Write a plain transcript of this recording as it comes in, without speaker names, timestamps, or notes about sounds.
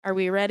Are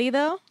we ready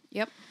though?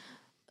 Yep.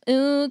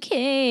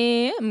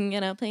 Okay, I'm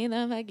gonna play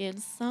the fucking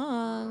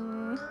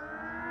song.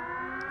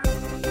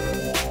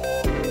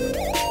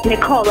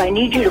 Nicole, I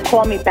need you to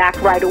call me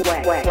back right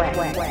away.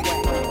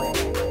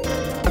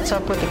 What's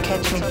up with the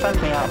catch me, fuck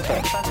me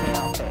outfit?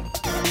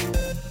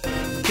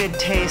 Good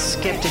taste,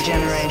 skipped a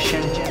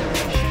generation.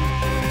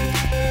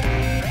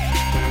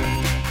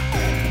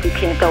 You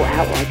can't go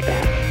out like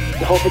that.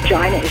 The whole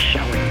vagina is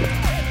showing.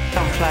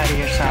 Don't flatter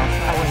yourself.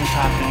 I wasn't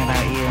talking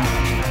about you.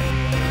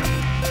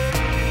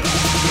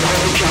 The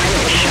whole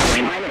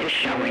vagina is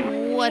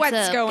showing. What's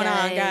up, going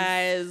on, guys?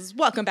 guys?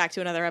 Welcome back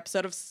to another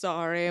episode of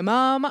Sorry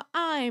Mom.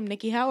 I'm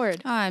Nikki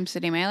Howard. I'm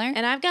Sydney Mailer.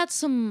 And I've got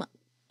some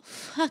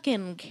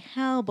fucking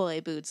cowboy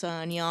boots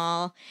on,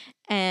 y'all.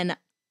 And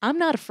I'm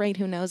not afraid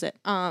who knows it.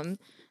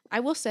 I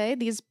will say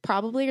these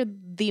probably are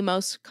the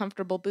most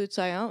comfortable boots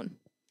I own.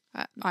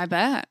 I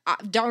bet.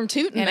 Darn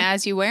tootin'. And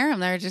as you wear them,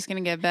 they're just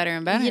going to get better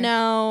and better. You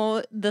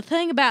know, the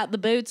thing about the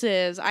boots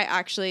is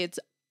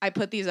I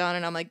put these on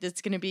and I'm like,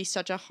 it's going to be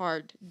such a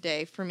hard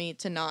day for me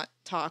to not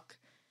talk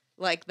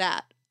like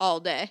that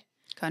all day.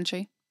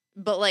 Country.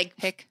 But like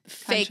Hick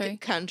fake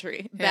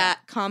country. Yeah. That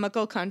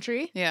comical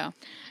country. Yeah.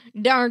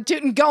 Darn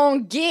tootin', go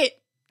on, get,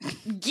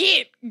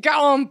 go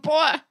on,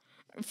 boy,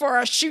 before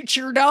I shoot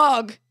your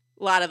dog.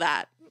 A lot of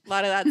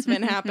that's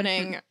been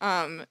happening.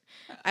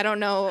 I don't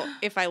know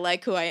if I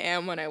like who I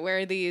am when I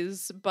wear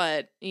these,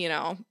 but you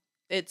know,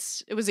 it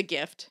was a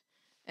gift,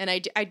 and I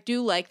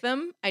do like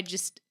them. I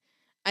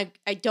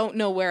don't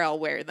know where I'll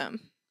wear them.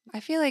 I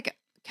feel like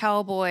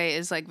cowboy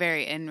is like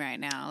very in right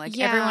now. Like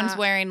Yeah. everyone's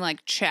wearing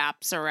like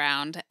chaps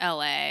around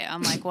LA.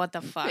 I'm like, what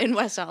the fuck? In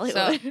West So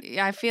Hollywood.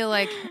 yeah, I feel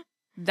like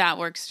that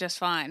works just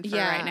fine for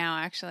Yeah. right now,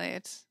 actually.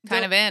 It's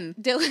kind of in.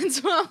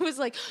 Dylan's mom was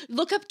like,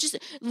 look up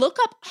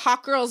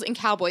hot girls in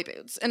cowboy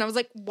boots. And I was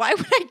like, why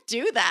would I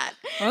do that?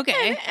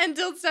 Okay. And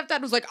Dylan's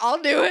stepdad was like, I'll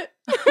do it.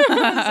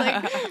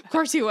 I was like, of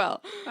course you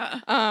will.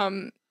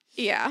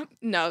 Yeah.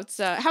 No, it's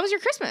how was your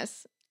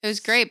Christmas? It was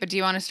great, but do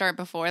you want to start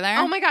before there?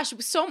 Oh my gosh.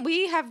 So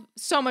we have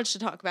so much to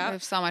talk We about.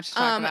 have so much to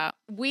talk about.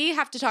 We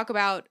have to talk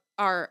about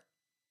our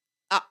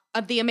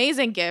the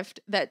amazing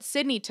gift that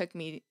Sydney took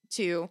me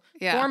to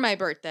Yeah. for my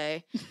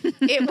birthday.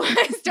 It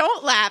was,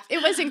 don't laugh.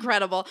 It was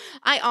incredible.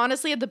 I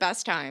honestly had the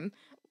best time.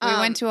 We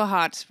went to a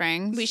hot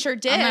springs. we sure I'm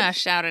did. going to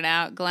shout it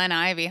out. Glen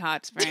Ivy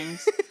Hot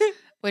Springs.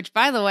 Which,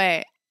 by the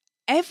way,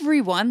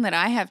 everyone that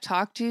I have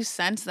talked to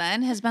since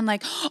then has been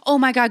like, oh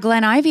my God,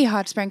 Glen Ivy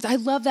Hot Springs. I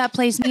love that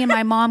place. Me and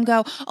my mom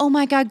go, oh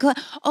my God,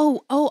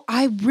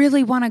 I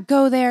really want to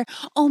go there.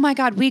 Oh my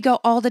God, we go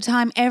all the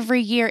time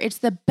every year. It's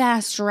the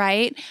best,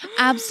 right?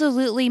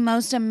 Absolutely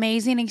most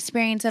amazing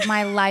experience of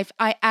my life.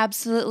 I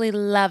absolutely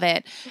love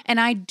it. And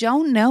I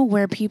don't know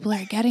where people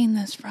are getting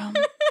this from.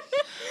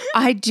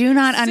 I do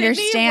not Sydney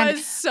understand.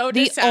 was so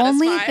The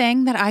only dissatisfied.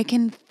 thing that I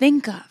can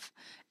think of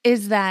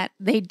is that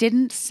they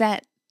didn't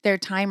set their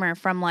timer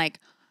from like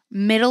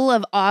middle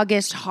of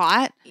August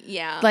hot.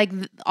 Yeah. Like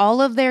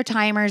all of their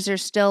timers are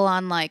still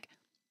on like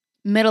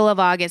middle of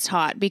August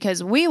hot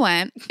because we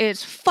went,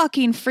 it's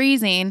fucking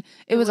freezing.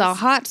 It was a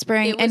hot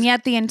spring, and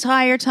yet the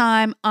entire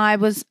time I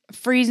was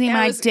freezing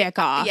my dick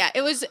off. Yeah,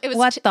 it was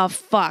What the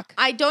fuck?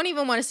 I don't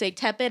even want to say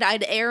tepid.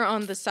 I'd err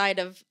on the side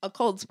of a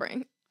cold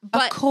spring. A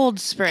But cold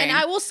spring. and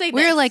I will say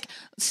we were this. like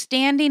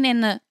standing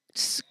in the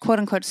quote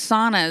unquote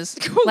saunas,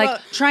 Quote, like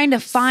trying to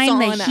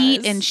find the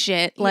heat saunas. and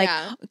shit, like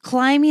Yeah.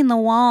 climbing the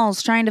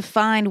walls, trying to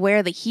find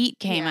where the heat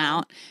came Yeah.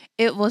 out.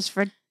 It was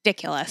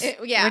ridiculous.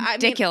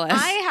 Ridiculous.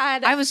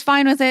 I was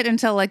fine with it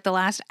until like the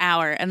last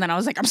hour, and then I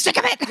was like, I'm sick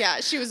of it.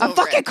 yeah, she was I'm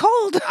over fucking it.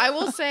 cold. I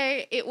will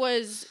say it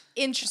was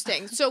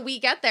interesting. So we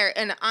get there,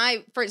 and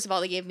first of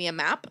all, they gave me a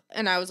map,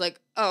 and I was like,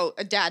 oh,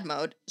 a dad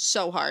mode,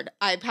 so hard.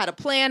 I had a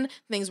plan.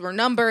 Things were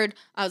numbered.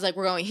 I was like,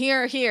 we're going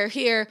here, here,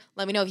 here.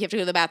 Let me know if you have to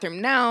go to the bathroom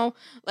now.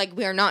 Like,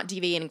 we are not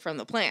deviating from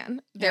the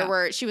plan.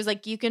 She was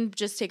like, you can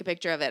just take a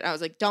picture of it. I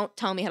was like, don't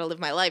tell me how to live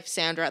my life,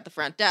 Sandra at the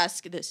front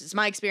desk. This is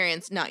my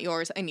experience, not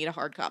yours. I need a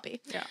hard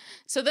copy. Yeah.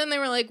 So then they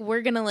were like,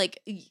 we're going to like,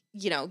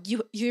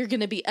 you're going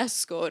to be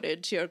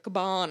escorted to your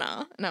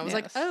cabana. And I was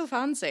like, Yes. oh,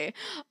 fancy.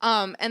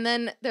 And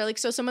then they're like,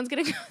 so someone's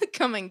going to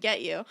come and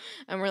get you.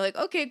 And we're like,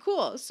 okay,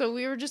 cool. So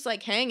we were just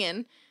like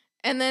hanging.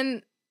 And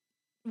then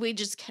we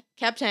just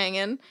kept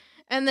hanging.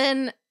 And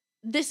then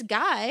this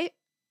guy,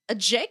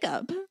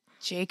 Jacob,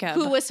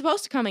 who was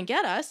supposed to come and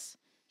get us,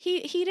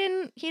 he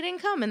didn't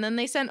come. And then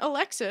they sent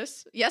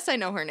Alexis. Yes, I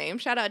know her name.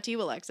 Shout out to you,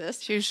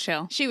 Alexis. She was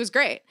chill. She was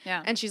great.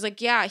 Yeah. And she's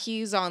like, yeah,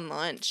 he's on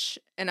lunch.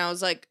 And I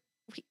was like,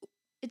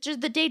 it's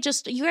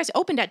just you guys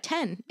opened at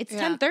 10. It's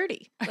Yeah.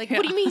 10:30. Like,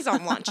 what do you mean he's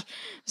on lunch?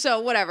 So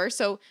whatever.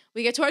 So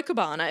we get to our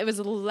cabana. It was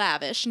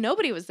lavish.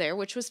 Nobody was there,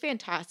 which was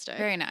fantastic.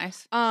 Very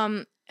nice.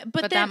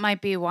 But then that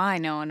might be why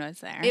no one was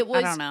there. it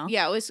was, I don't know.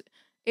 Yeah,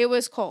 it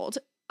was cold.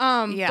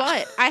 Yeah.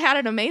 But I had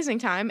an amazing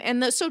time.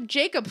 And so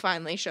Jacob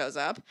finally shows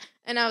up.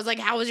 And I was like,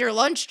 how was your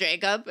lunch,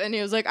 Jacob? And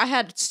he was like, I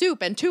had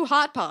soup and 2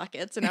 Hot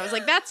Pockets. And I was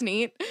like, that's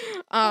neat.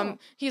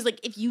 He's like,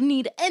 if you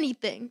need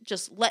anything,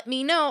 just let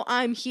me know.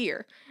 I'm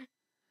here.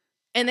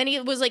 And then he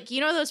was like, you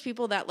know those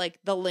people that like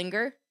they'll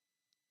linger?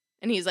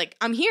 And he's like,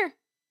 I'm here.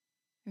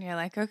 And you're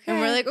like, okay. And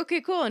we're like,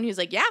 okay, cool. And he's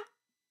like, yeah.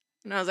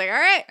 And I was like, all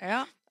right.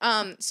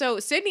 yeah. So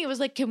Sydney was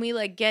like, can we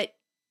like get,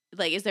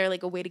 like, is there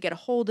like a way to get a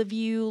hold of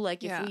you?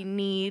 Like Yeah. if we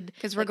need.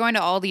 Because we're going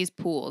to all these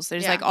pools.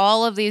 There's Yeah. like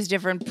all of these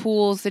different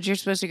pools that you're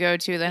supposed to go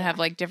to that have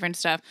like different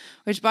stuff.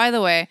 Which, by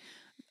the way,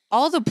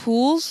 all the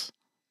pools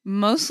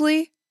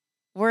mostly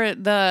were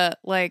the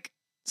like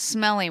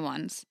smelly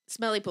ones.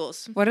 Smelly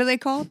pools. What are they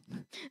called?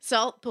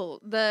 Salt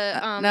pool.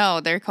 The,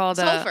 No, they're called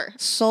sulfur.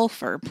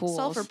 Sulfur pools.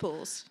 Sulfur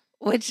pools.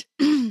 Which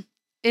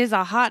is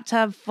a hot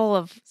tub full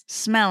of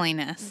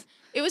smelliness.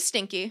 It was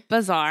stinky.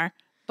 Bizarre.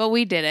 But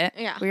we did it.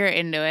 Yeah. We were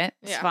into it.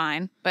 It's Yeah.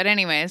 fine. But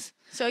anyways,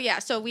 So yeah,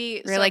 so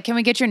we we're like, can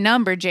we get your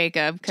number,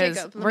 Jacob? Because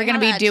Jacob, let we're me going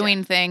to holla be at ya.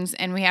 doing things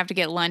and we have to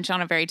get lunch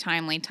on a very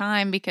timely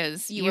time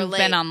because You were you've late.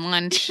 been on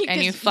lunch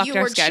and you fucked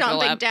our were schedule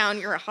chomping up. down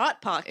your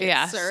hot pockets,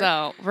 Yeah, sir.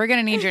 so we're going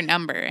to need your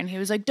number. And he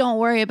was like, don't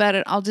worry about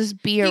it. I'll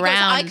just be he goes,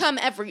 around. I come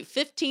every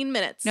 15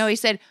 minutes. No, he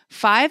said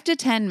 5 to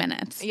 10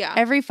 minutes. Yeah.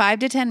 Every 5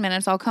 to 10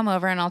 minutes, I'll come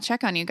over and I'll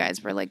check on you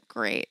guys. We're like,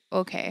 great.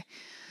 Okay.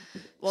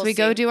 We'll so we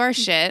go see. do our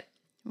shit.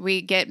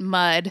 We get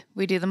mud.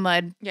 We do the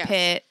mud Yes.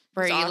 pit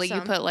where It's you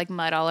awesome. put like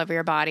mud all over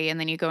your body and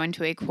then you go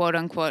into a quote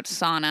unquote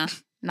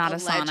sauna. Not a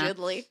sauna.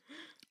 Allegedly.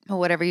 Or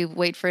whatever, you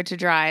wait for it to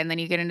dry and then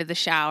you get into the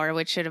shower,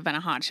 which should have been a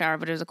hot shower,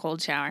 but it was a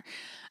cold shower.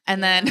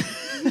 And then,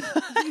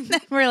 and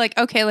then we're like,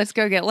 okay, let's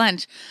go get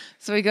lunch.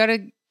 So we go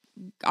to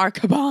our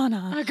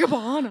cabana.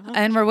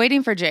 And we're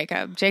waiting for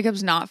Jacob.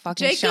 Jacob's not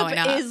fucking Jacob showing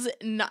up. is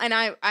not, and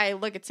I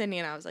look at Sydney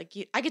and I was like,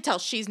 I could tell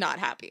she's not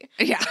happy.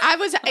 Yeah. I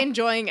was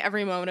enjoying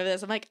every moment of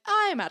this. I'm like,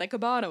 I'm at a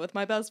cabana with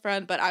my best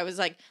friend, but I was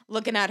like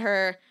looking at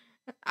her.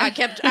 I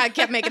kept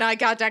making eye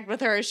contact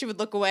with her. She would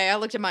look away. I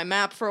looked at my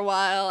map for a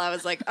while. I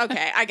was like,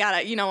 okay, I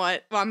got it. You know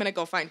what? Well, I'm gonna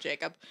go find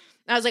Jacob.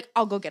 And I was like,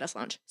 I'll go get us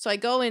lunch. So I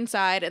go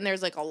inside and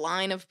there's like a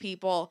line of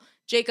people.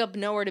 Jacob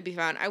nowhere to be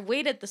found. I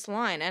wait at this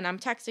line and I'm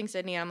texting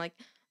Sydney. I'm like,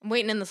 I'm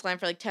waiting in this line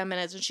for like 10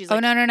 minutes, and she's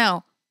like, Oh,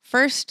 no.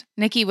 First,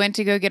 Nikki went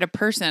to go get a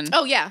person.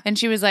 oh yeah. And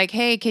she was like,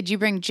 hey, could you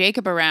bring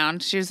Jacob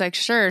around? She was like,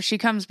 sure. She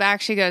comes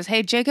back. She goes,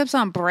 hey, Jacob's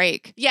on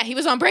break. Yeah, he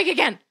was on break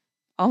again.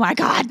 Oh, my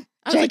God.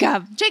 I was like,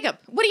 Jacob. Jacob,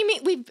 what do you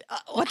mean?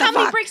 What the how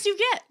many fuck? breaks do you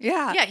get?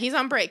 Yeah. Yeah, he's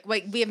on break.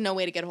 Like, we have no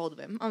way to get a hold of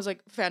him. I was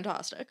like,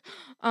 fantastic.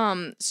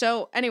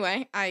 So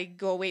anyway, I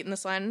go wait in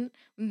this line,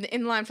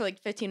 in line for like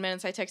 15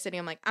 minutes. I text Sydney.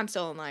 I'm like, I'm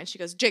still in line. She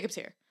goes, Jacob's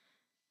here.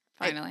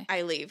 Finally.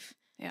 I leave.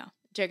 Yeah.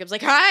 Jacob's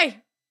like, hi.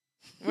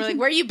 We're like,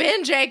 where you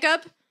been,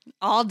 Jacob?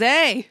 All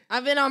day.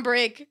 I've been on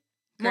break.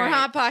 More Great.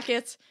 Hot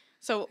Pockets.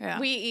 So Yeah.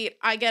 we eat.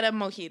 I get a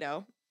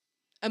mojito.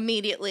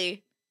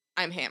 Immediately,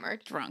 I'm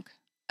hammered. Drunk.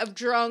 Of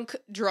drunk.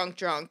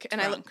 And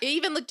I Drunk.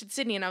 even looked at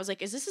Sydney and I was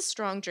like, is this a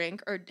strong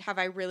drink or have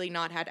I really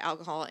not had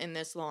alcohol in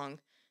this long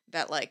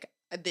that like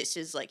this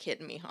is like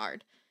hitting me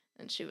hard?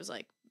 And she was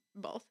like,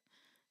 both.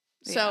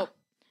 So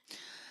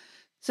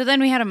So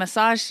then we had a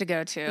massage to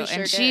go to, We sure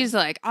and did. she's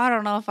like, I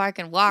don't know if I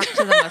can walk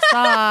to the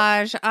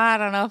massage. I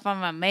don't know if I'm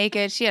going to make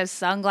it. She has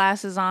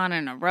sunglasses on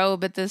and a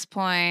robe at this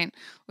point.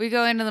 We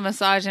go into the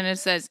massage, and it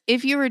says,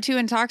 if you were too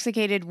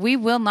intoxicated, we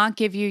will not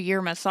give you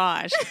your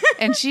massage.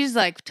 And she's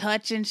like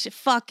touching,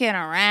 fucking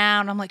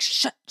around. I'm like,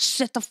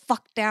 sit the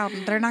fuck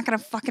down. They're not going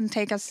to fucking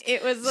take us.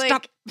 it was like,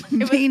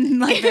 Stop being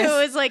like it this.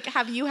 was like,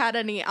 have you had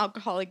any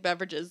alcoholic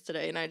beverages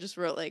today? And I just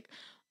wrote like,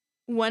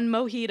 one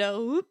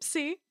mojito,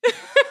 oopsie.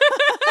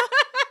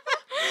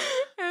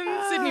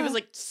 And Sydney was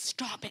like,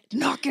 stop it.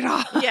 Knock it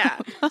off. Yeah.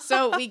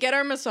 So we get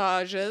our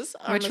massages.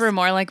 Which were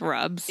more like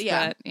rubs.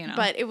 yeah. But, you know.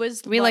 But it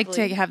was We like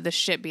lovely. to have the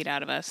shit beat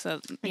out of us. So,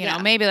 you Yeah.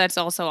 know, maybe that's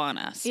also on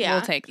us. Yeah,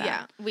 We'll take that.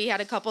 Yeah, we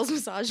had a couple's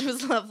massage. It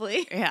was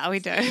lovely. Yeah, we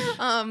did.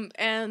 And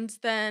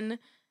then,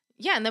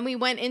 and then we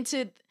went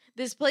into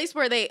this place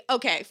where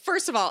okay,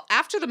 first of all,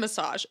 after the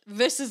massage,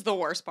 this is the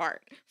worst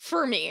part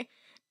for me.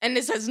 And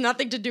this has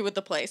nothing to do with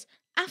the place.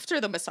 After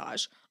the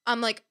massage,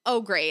 I'm like,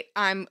 oh, great.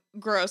 I'm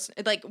gross.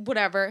 Like,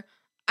 whatever.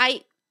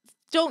 I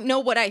don't know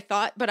what I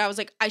thought, but I was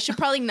like, I should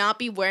probably not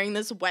be wearing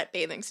this wet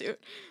bathing suit.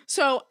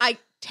 So I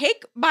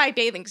take my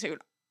bathing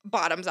suit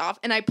bottoms off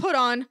and I put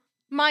on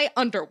my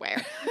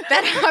underwear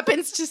that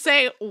happens to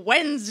say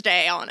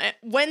Wednesday on it,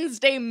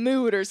 Wednesday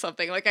mood or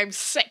something. Like I'm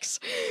 6.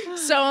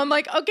 So I'm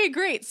like, okay,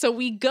 great. So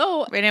we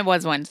go. And it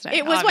was Wednesday.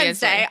 It was obviously.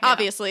 Wednesday, Yeah.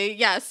 obviously.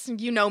 Yes,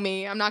 you know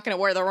me. I'm not going to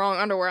wear the wrong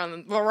underwear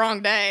on the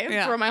wrong day.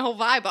 Yeah. Throw my whole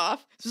vibe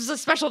off. This is a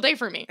special day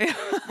for me.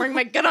 Wearing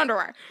my good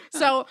underwear.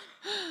 So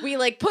we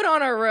like put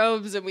on our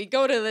robes and we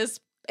go to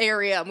this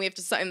area and we have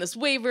to sign this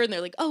waiver. And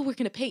they're like, oh, we're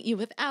going to paint you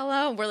with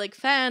aloe. And we're like,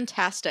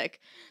 fantastic.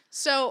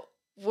 So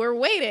we're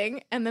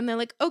waiting. And then they're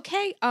like,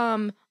 okay,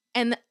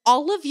 and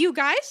all of you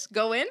guys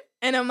go in.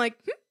 And I'm like,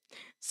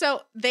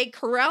 So they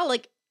corral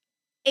like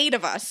 8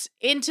 of us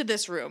into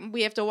this room.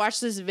 We have to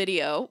watch this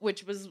video,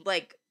 which was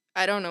like,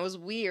 I don't know, it was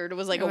weird. It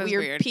was like It a was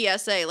weird weird.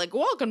 PSA, like,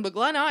 welcome to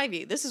Glen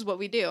Ivy. This is what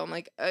we do. I'm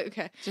like,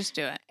 okay. Just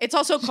do it. It's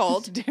also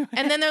cold. Do it.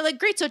 And then they're like,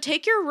 great, so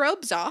take your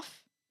robes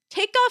off.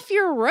 Take off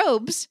your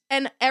robes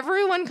and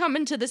everyone come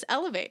into this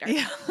elevator.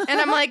 Yeah. And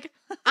I'm like,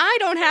 I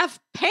don't have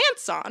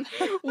pants on.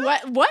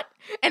 What?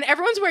 And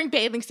everyone's wearing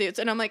bathing suits.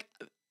 And I'm like,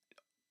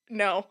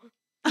 no.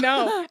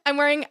 No, I'm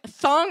wearing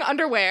thong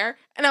underwear,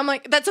 and I'm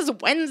like, that says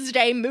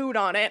Wednesday mood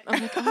on it.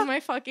 I'm like, oh my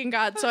fucking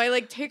God. So I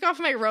like take off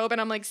my robe, and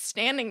I'm like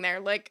standing there,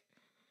 like,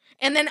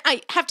 and then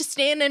I have to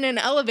stand in an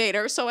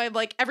elevator, so I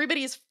like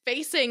everybody is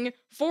facing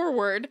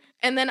forward,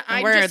 and then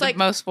I'm We're just the like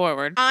most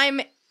forward.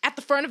 I'm at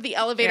the front of the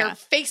elevator Yeah.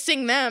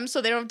 facing them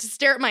so they don't have to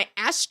stare at my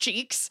ass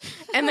cheeks.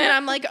 And then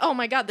I'm like, oh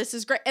my God, this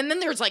is great. And then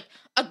there's like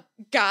a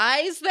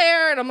guys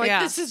there, and I'm like,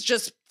 Yeah. this is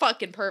just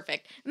fucking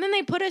perfect. And then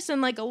they put us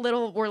in like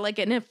we're like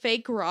in a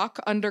fake rock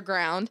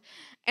underground,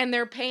 and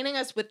they're painting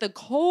us with the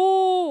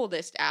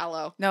coldest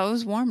aloe. No, it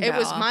was warm.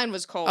 Mine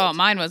was cold. Oh,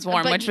 mine was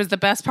warm, But which was the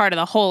best part of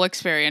the whole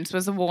experience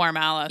was the warm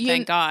aloe.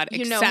 Thank God.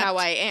 You know Except- how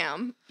I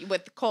am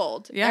with the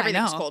cold. Yeah, I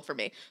Everything's know. cold for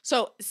me.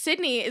 So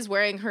Sydney is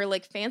wearing her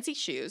like fancy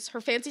shoes,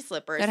 her fancy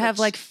slippers that have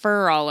like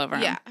fur all over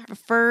them. Yeah.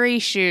 Furry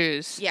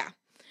shoes. Yeah.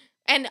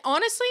 And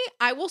honestly,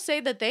 I will say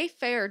that they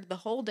fared the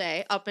whole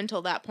day up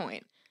until that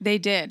point. They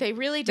did. They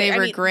really did. They I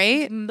were mean,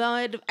 great.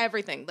 Mud,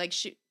 everything. Like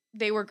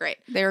they were great.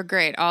 They were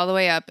great all the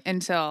way up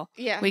until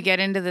Yeah. we get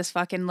into this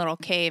fucking little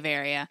cave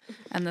area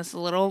and this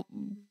little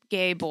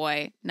gay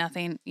boy,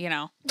 nothing,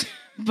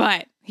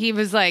 but he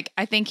was like,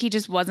 I think he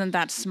just wasn't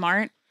that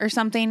smart or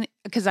something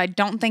because I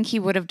don't think he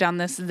would have done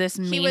this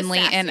meanly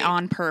and sassy.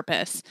 on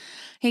purpose.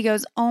 He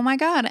goes, oh my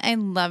God, I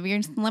love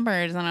your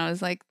slippers. And I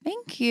was like,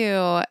 thank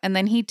you. And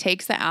then he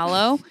takes the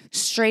aloe,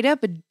 straight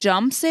up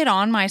dumps it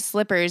on my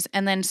slippers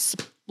and then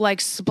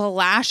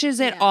splashes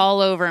it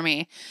all over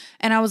me.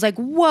 And I was like,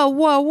 whoa,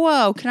 whoa,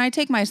 whoa. Can I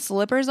take my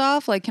slippers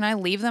off? Like, can I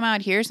leave them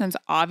out here? Since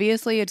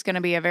obviously it's going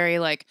to be a very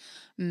like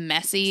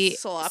messy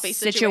Sloppy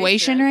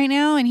situation right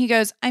now. And he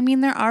goes, I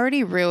mean, they're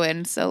already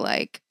ruined. So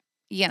like,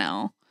 It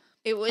was,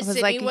 I was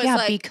Sydney like, was yeah,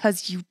 like,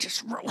 because you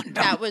just ruined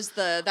them. that was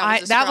the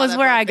that was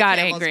where I got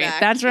angry.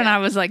 That's when I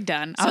was like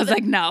done. I was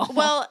like, no.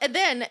 Well, and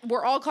then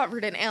we're all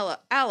covered in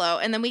aloe,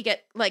 and then we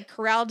get like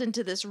corralled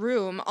into this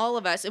room, all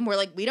of us, and we're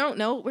like, we don't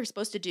know what we're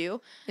supposed to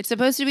do. It's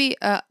supposed to be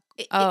a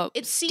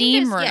It seemed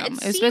steam as- room. yeah,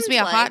 It was supposed to be a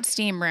seemed hot like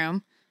steam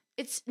room.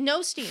 It's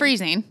no steam.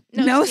 Freezing.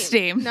 No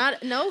steam.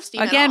 No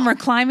steam. at Again, all. we're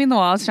climbing the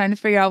walls trying to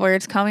figure out where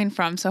it's coming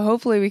from. So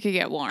hopefully we could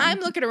get warm. I'm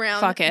looking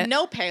around. Fuck it.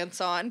 No pants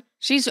on.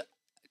 She's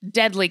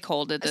deadly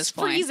cold at this It's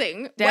point.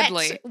 freezing.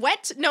 Deadly.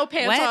 Wet. No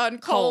pants Wet, on.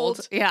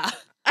 Cold. Yeah.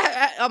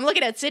 I'm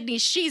looking at Sydney.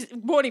 She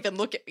won't even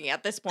look at me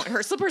at this point.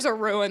 Her slippers are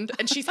ruined,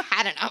 and she's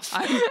had enough.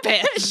 I'm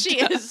pissed. She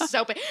is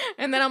so bad.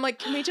 And then I'm like,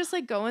 can we just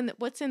like go in?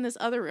 What's in this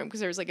other room? Because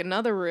there's like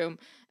another room,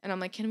 and I'm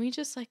like, can we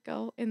just like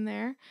go in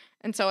there?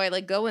 And so I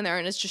like go in there,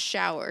 and it's just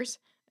showers.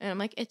 And I'm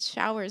like, it's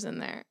showers in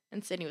there.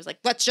 And Sydney was like,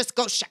 let's just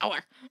go shower.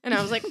 And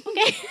I was like,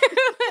 okay,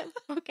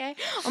 okay,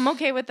 I'm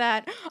okay with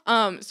that.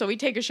 So we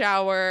take a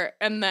shower,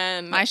 and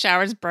then My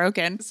shower's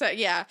broken. so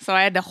yeah, So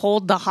I had to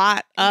hold the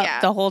hot up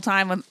Yeah. the whole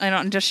time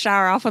and just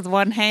shower off with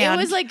one hand.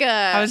 it was like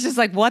I was just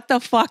like, what the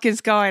fuck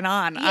is going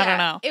on? I don't Yeah,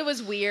 know. It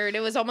was weird.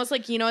 It was almost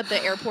like, at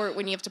the airport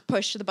when you have to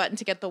push the button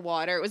to get the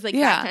water. It was like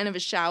Yeah. that kind of a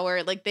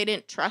shower. Like they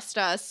didn't trust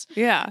us.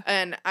 Yeah.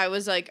 And I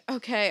was like,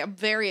 okay, I'm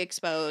very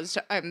exposed.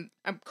 I'm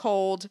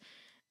cold.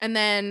 And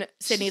then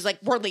Sydney's like,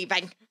 we're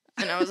leaving.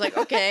 And I was like,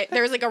 okay.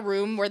 There was like a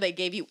room where they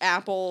gave you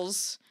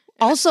apples.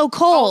 Also Oh,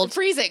 cold.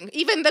 freezing.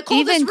 Even the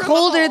coldest Even room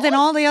colder of all. than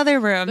all the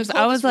other rooms. The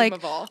I was coldest room like,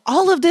 of all.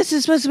 all of this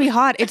is supposed to be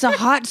hot. It's a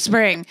hot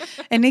spring.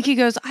 And Nikki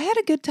goes, I had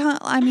a good time.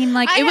 I mean,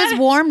 like, it was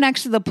warm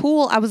next to the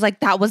pool. I was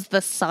like, that was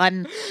the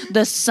sun.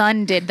 The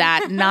sun did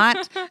that,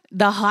 not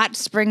the hot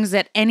springs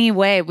at any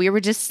way. We were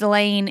just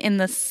laying in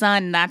the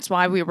sun. That's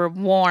why we were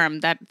warm.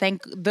 That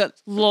thank the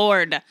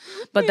Lord.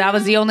 But that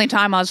was the only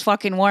time I was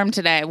fucking warm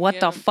today. What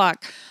the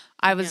fuck?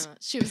 I was Yeah,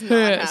 she was not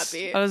pissed.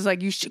 happy. I was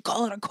like, you should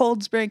call it a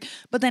cold spring.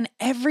 But then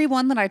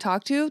everyone that I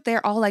talk to,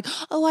 they're all like,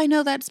 oh, I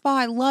know that spa.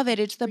 I love it.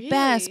 It's the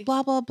best. Really?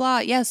 Blah, blah, blah.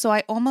 Yeah. So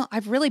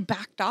I've really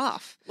backed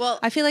off. Well,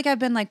 I feel like I've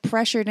been like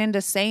pressured into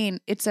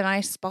saying it's a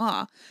nice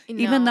spa,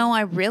 even No. though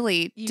I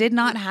really did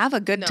not have a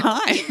good no.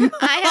 time.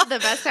 I had the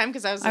best time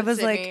because I was I with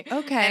was like, Sydney,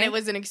 okay. and it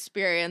was an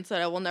experience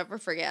that I will never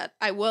forget.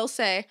 I will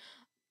say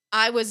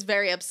I was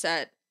very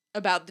upset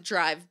about the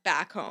drive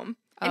back home.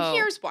 And Oh.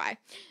 here's why.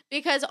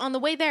 Because on the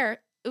way there,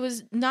 it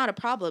was not a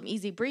problem,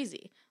 easy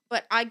breezy.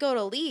 But I go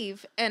to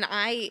leave, and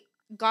I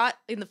got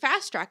in the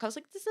fast track. I was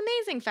like, this is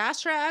amazing,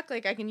 fast track.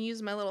 Like, I can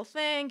use my little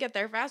thing, get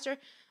there faster.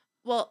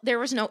 Well, there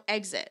was no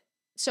exit.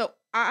 So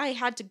I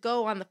had to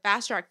go on the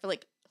fast track for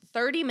like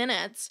 30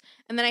 minutes,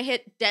 and then I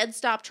hit dead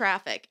stop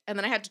traffic, and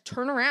then I had to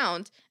turn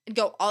around and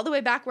go all the way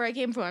back where I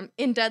came from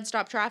in dead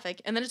stop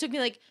traffic. And then it took me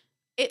like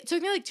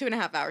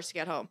 2.5 hours to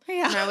get home.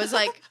 Yeah. And I was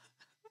like,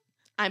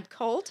 I'm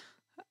cold.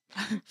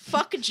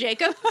 Fuck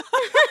Jacob.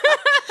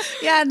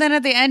 Yeah, and then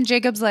at the end,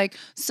 Jacob's like,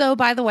 so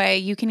by the way,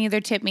 you can either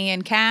tip me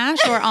in cash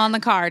or on the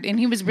card. And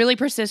he was really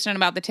persistent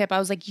about the tip. I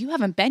was like, you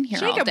haven't been here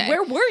all Jacob, day.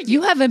 where were you?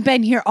 You haven't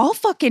been here all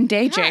fucking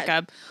day, God.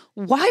 Jacob.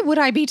 Why would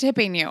I be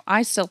tipping you?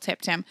 I still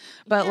tipped him.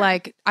 But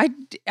like,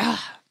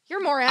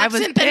 You're more I was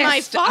absent than my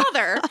pissed.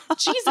 father.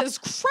 Jesus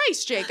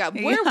Christ, Jacob.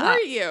 Where Yeah. were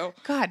you?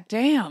 God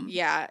damn.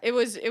 Yeah, it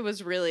was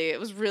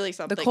really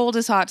something. The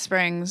coldest hot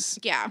springs.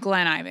 Yeah.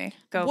 Glen Ivy.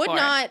 Go Would for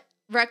not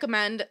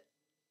recommend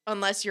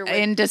unless you're with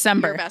in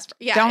December. your best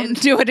friend. Yeah, Don't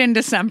do it in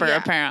December, yeah.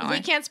 apparently.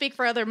 We can't speak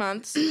for other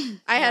months.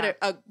 I had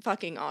a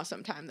fucking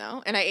awesome time,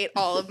 though. And I ate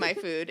all of my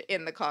food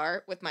in the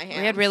car with my hands.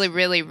 We had really,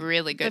 really,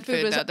 really good food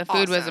food, was though. The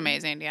food was awesome.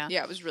 amazing, yeah.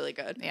 Yeah, it was really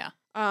good. Yeah.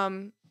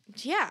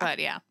 Yeah. But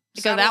yeah.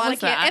 Got So a that lot was of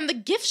can- that. And the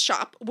gift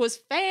shop was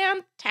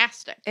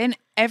fantastic. And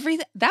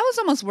everything, that was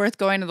almost worth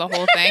going to the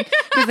whole thing.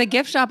 Because the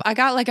gift shop, I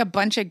got like a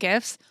bunch of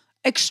gifts.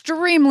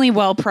 Extremely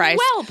well priced.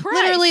 Well priced.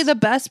 Literally the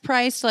best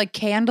priced like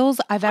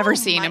candles I've ever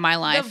seen in my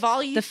life.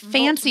 The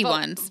fancy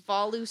ones.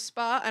 Volu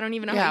Spa. I don't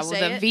even know Yeah, how you well,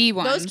 say the it. V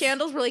ones. Those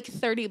candles were like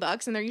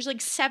 $30 and they're usually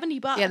like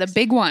 $70. Yeah, the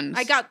big ones.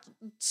 I got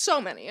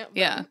so many of them.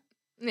 Yeah.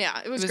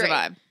 Yeah, it was It was great. a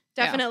vibe.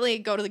 Yeah. Definitely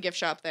go to the gift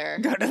shop there.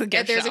 Go to the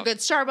gift There's shop. a good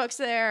Starbucks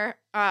there.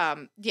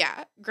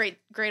 Yeah, great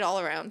all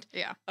around.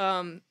 Yeah.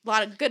 A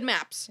lot of good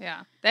maps.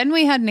 Yeah. Then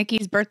we had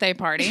Nikki's birthday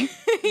party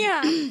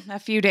Yeah. a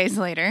few days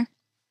later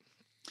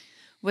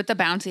with the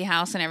bouncy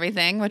house and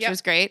everything, which Yep.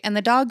 was great. And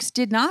the dogs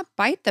did not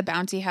bite the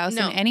bouncy house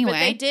in any but way.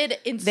 they did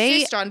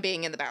insist on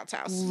being in the bounce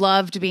house.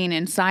 Loved being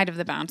inside of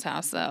the bounce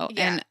house though,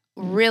 Yeah. and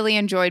really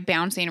enjoyed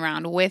bouncing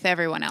around with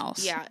everyone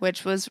else. Yeah.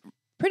 Which was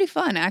pretty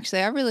fun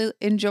actually. I really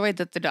enjoyed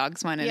that the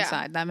dogs went Yeah.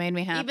 inside. That made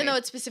me happy. Even though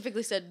it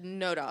specifically said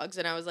no dogs,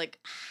 and I was like,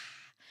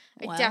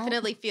 Well- I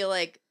definitely feel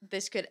like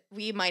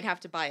we might have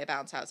to buy a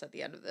bounce house at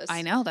the end of this.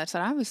 I know, that's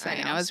what I was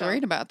saying. I, know, was so-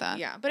 worried about that.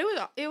 Yeah, but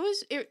it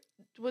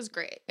was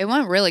great. It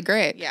went really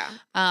great. Yeah,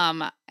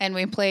 And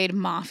we played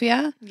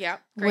Mafia, yeah,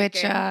 great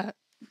which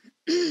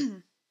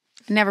game.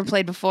 never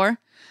played before.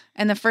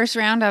 And the first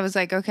round, I was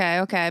like,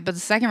 okay. But the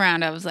second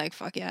round, I was like,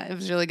 fuck yeah, it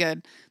was really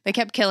good. They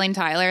kept killing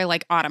Tyler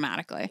like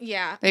automatically.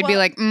 Yeah, They'd be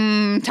like,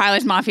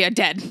 Tyler's Mafia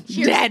dead.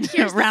 Dead.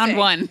 here's the Round thing.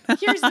 one.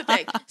 Here's the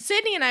thing.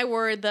 Sydney and I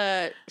were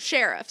the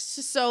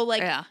sheriffs. So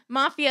like Yeah.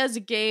 Mafia is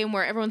a game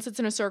where everyone sits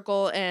in a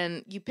circle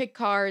and you pick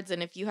cards,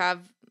 and if you have,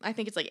 I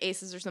think it's like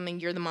aces or something,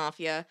 you're the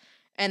mafia.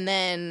 And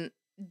then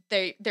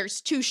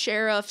there's two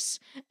sheriffs,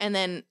 and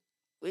then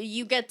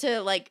you get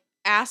to like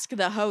ask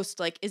the host,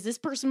 like, is this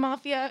person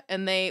mafia?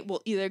 And they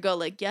will either go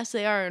like, yes,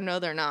 they are, or no,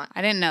 they're not.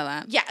 I didn't know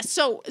that. Yeah,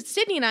 so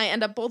Sydney and I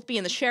end up both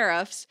being the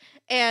sheriffs,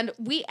 and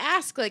we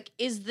ask, like,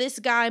 is this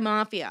guy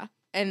mafia?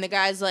 And the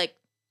guy's like,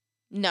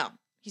 no,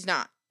 he's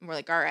not. And we're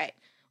like, all right.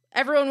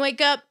 Everyone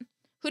wake up.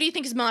 Who do you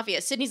think is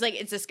mafia? Sydney's like,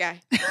 it's this guy.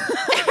 And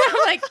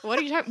we're like, what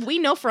are you talking? We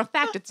know for a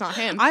fact it's not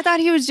him. I thought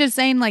he was just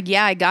saying like,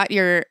 yeah, I got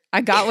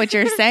what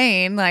you're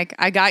saying. Like,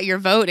 I got your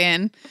vote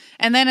in.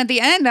 And then at the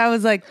end, I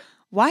was like,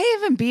 why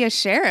even be a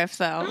sheriff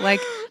though? Like,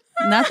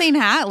 nothing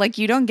like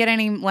you don't get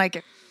any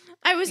like.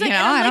 I was like, you know,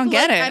 and I'm I don't like,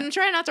 get look, it. I'm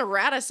trying not to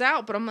rat us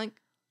out, but I'm like,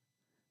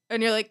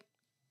 and you're like,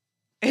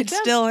 It's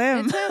still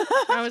him. It's him.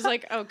 I was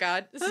like, oh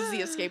God, this is the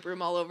escape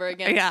room all over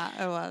again.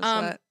 Yeah, it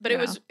was. But you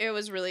it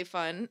was really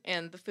fun,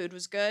 and the food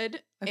was good. know,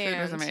 the food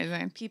was and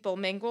amazing. People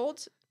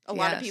mingled. A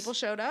lot of Yes. people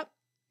showed up.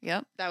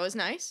 Yep, That was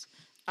nice.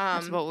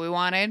 that's what we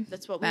wanted.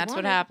 That's what That's what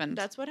wanted. happened.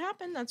 That's what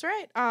happened. That's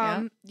right.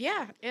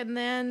 Yeah, and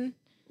then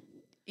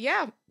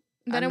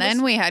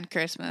Then we had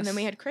Christmas. and then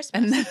we had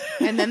Christmas,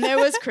 And and then there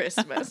was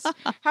Christmas.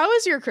 How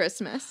was your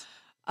Christmas?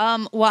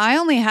 Well, I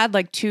only had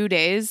like 2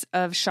 days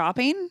of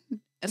shopping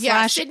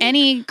Yeah, / Sydney-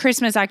 any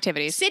Christmas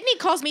activities. Sydney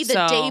calls me the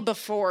So- day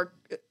before,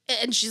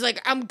 and she's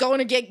like, "I'm going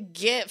to get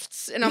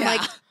gifts," and I'm Yeah.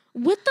 like,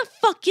 "What the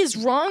fuck is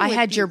wrong?" I with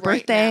had you your right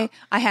birthday. now?"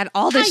 I had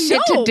all this I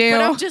shit know, to do.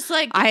 but I'm just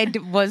like,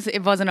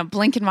 It wasn't a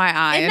blink in my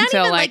eye And not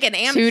until even like like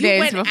an 2 you days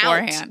went out.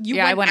 beforehand. You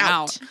I went went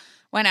out.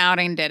 Went out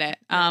and did it.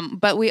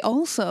 But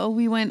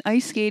we went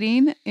ice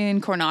skating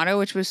in Coronado,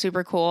 which was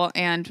super cool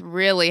and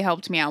really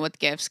helped me out with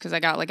gifts because I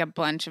got like a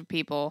bunch of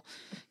people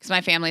because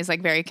my family's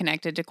like very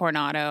connected to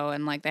Coronado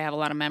and like they have a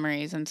lot of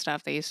memories and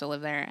stuff. They used to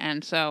live there.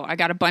 And so I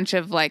got a bunch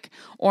of like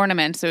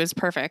ornaments. So it was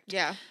perfect.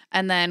 Yeah.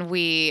 And then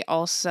we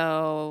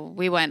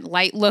went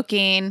light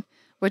looking,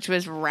 which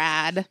was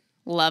rad.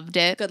 Loved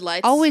it. Good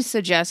lights. Always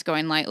suggest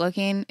going light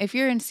looking. If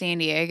you're in San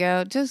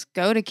Diego, just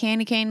go to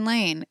Candy Cane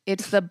Lane.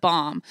 It's the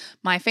bomb.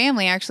 My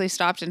family actually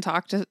stopped and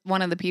talked to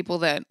one of the people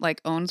that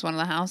like owns one of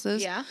the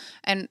houses. Yeah.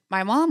 And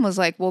my mom was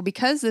like, well,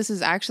 because this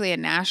is actually a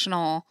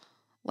national,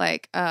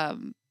 like,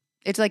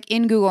 it's like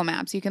in Google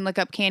Maps. You can look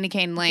up Candy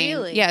Cane Lane.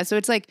 Really? Yeah. So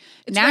it's like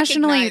It's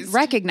nationally recognized.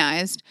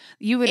 recognized.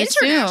 You would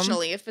assume.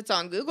 Internationally, if it's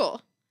on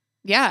Google.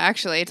 Yeah,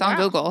 actually, it's on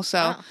Wow. Google. So,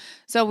 Wow.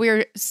 so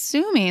we're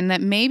assuming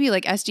that maybe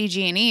like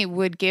SDG&E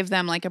would give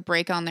them like a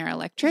break on their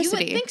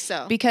electricity. You would think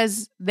so.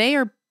 Because they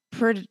are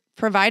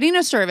providing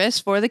a service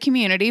for the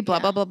community. Blah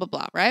Yeah. blah blah blah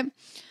blah. Right?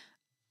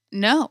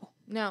 No,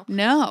 No.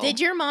 no. Did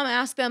your mom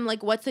ask them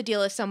like, what's the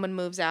deal if someone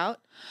moves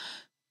out?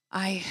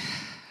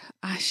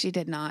 She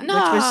did not, which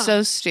No. was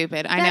so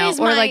stupid. I That know. is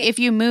Or like my- if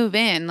you move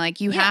in,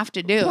 like you Yeah, have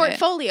to do it.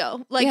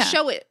 Portfolio. Like Yeah.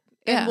 show it.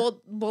 And Yeah.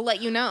 we'll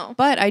let you know.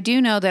 But I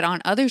do know that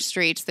on other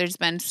streets, there's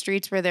been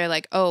streets where they're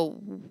like, oh,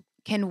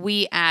 can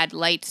we add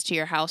lights to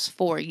your house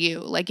for you?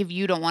 Like if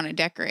you don't want to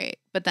decorate,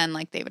 but then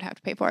like they would have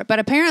to pay for it. But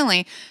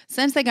apparently,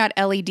 since they got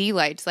LED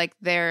lights, like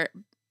their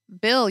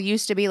bill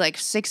used to be like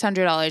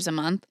 $600 a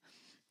month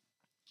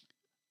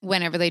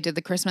whenever they did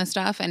the Christmas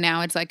stuff. And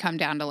now it's like come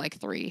down to like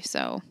 $3.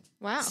 So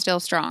Wow. Still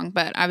strong.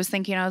 But I was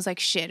thinking, I was like,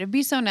 shit, it'd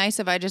be so nice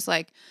if I just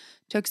like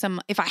took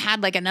if I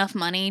had like enough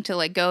money to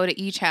like go to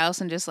each house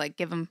and just like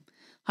give them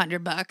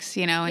 $100,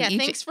 you know, and Yeah,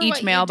 thanks for each what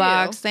you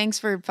mailbox. do. Thanks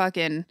for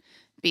fucking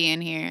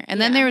being here. And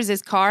then Yeah. there was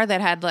this car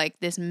that had like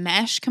this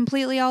mesh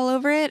completely all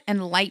over it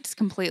and lights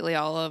completely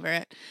all over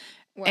it.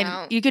 Wow.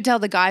 And you could tell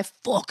the guy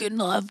fucking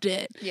loved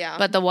it. Yeah.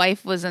 But the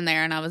wife was in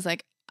there and I was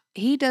like,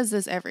 he does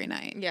this every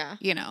night. Yeah.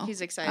 You know, He's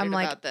excited I'm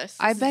like, about this.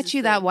 I This is bet his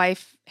you that thing.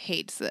 wife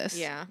hates this.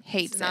 Yeah.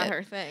 Hates It's not it.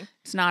 her thing.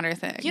 It's not her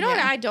thing. You know what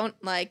Yeah. I don't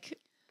like?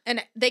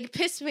 And they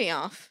piss me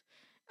off.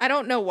 I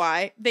don't know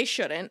why. They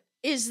shouldn't.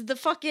 Is the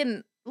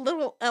fucking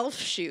little elf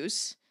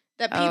shoes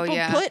that Oh, people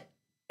yeah. put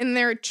in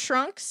their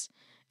trunks.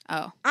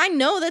 Oh. I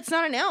know that's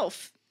not an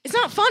elf. It's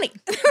not funny.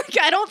 Like,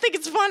 I don't think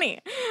it's funny.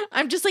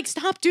 I'm just like,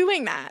 stop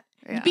doing that.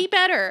 Yeah. Be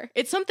better.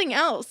 It's something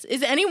else.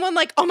 Is anyone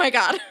like, oh my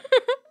God,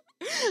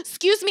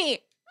 excuse me,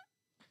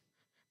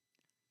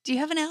 Do you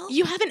have an elf?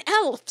 you have an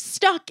elf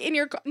stuck in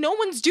your car? No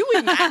one's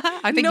doing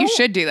that. I think you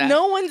should do that.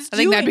 No one's I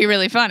think doing that'd be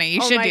really funny.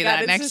 You Oh should my do God, that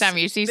it's next just- time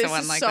you see this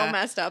someone is like so that.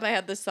 messed up. I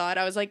had this thought.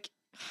 I was like,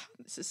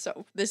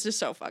 this is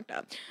so fucked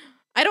up.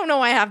 I don't know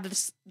why I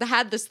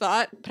had this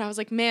thought, but I was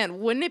like, man,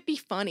 wouldn't it be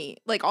funny?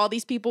 Like all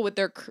these people with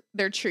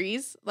their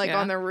trees like Yeah.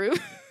 on their roof.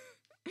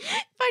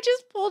 If I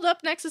just pulled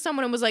up next to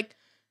someone and was like,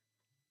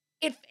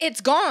 it's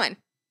gone.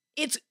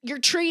 It's your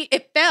tree.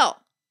 It fell.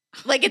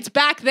 Like it's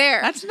back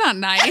there. That's not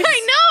nice. I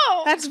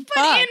know. That's but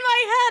fucked. in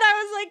my head,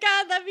 I was like,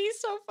 God, that'd be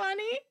so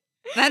funny.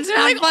 That's They're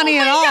not like, funny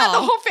oh at my all. God,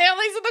 the whole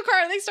family's in the car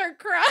and they start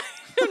crying.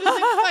 I'm just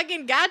like,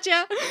 fucking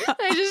gotcha.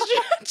 I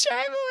just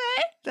drive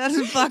away.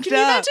 That's fucked Can you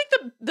up.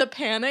 imagine the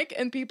panic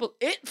and people?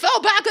 It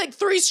fell back like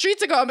 3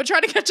 streets ago. I've been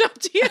trying to catch up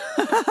to you.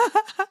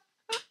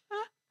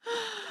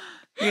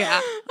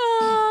 Yeah.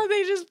 Oh,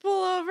 they just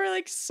pull over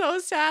like so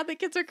sad. The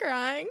kids are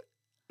crying.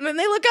 And then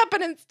they look up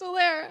and it's still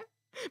there.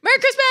 Merry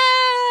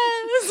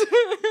Christmas!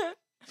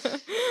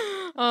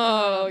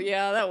 Oh,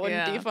 yeah, that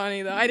wouldn't Yeah. be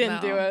funny though. I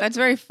didn't No. do it. That's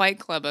very Fight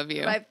Club of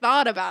you. But I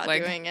thought about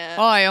Like, doing it.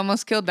 Oh, I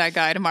almost killed that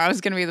guy.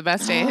 Tomorrow's going to be the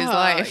best day of his Oh,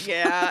 life.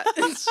 Yeah,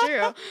 it's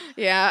true.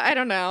 Yeah, I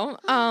don't know.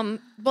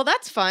 Well,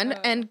 that's fun.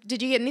 And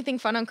did you get anything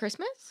fun on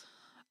Christmas?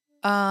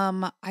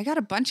 I got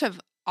a bunch of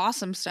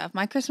awesome stuff.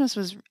 My Christmas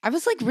I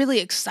was like really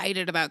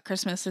excited about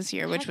Christmas this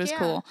year, which Heck was yeah.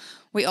 cool.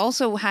 We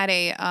also had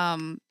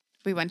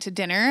we went to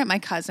dinner at my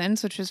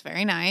cousin's, which was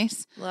very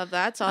nice. Love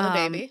that. Saw the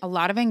baby. A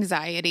lot of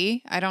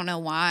anxiety. I don't know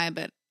why,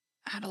 but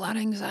I had a lot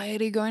of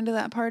anxiety going to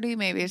that party.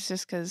 Maybe it's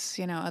just because,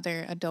 you know,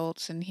 other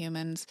adults and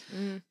humans.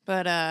 Mm.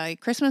 But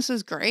Christmas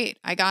was great.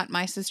 I got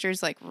my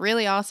sisters like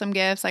really awesome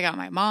gifts. I got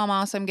my mom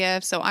awesome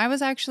gifts. So I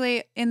was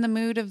actually in the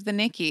mood of the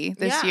Nikki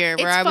this Yeah, year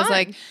where it's I was fun.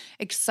 like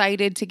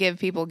excited to give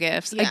people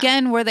gifts. Yeah.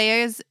 Again, were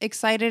they as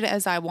excited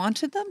as I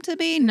wanted them to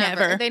be?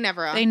 Never. They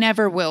never are. They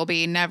never will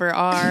be, never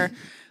are.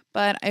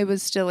 But it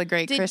was still a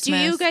great Do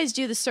Christmas. you guys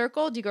do the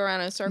circle? Do you go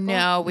around in a circle?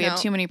 No, we have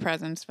too many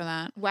presents for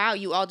that. Wow,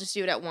 you all just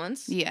do it at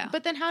once? Yeah.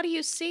 But then how do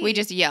you see? We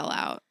just yell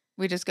out.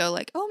 We just go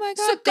like, "Oh my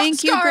god, So-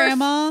 thank you, scarf.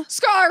 Grandma."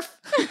 Scarf.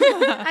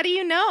 How do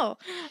you know?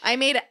 I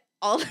made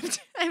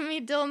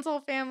Dylan's whole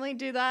family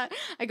do that.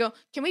 I go,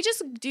 can we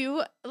just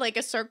do like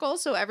a circle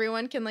so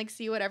everyone can like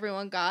see what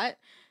everyone got?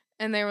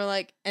 And they were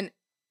like,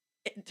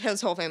 his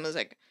whole family was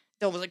like,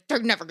 Dylan was like, they're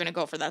never gonna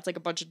go for that. It's like a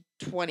bunch of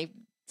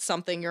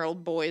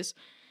 20-something-year-old boys.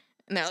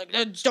 And they're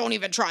like, don't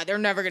even try. They're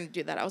never going to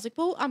do that. I was like,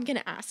 well, I'm going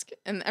to ask.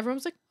 And everyone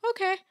was like,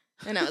 okay.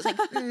 And I was like,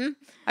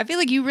 I feel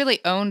like you really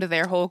owned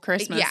their whole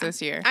Christmas Yeah.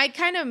 this year. I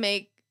kind of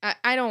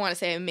I don't want to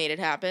say I made it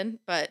happen,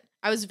 but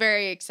I was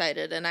very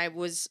excited and I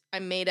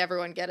made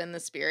everyone get in the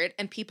spirit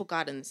and people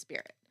got in the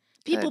spirit.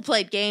 People Good.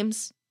 played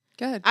games.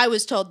 Good. I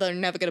was told they're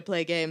never going to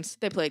play games.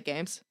 They played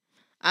games.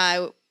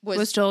 I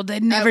was told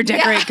they'd never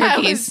decorate I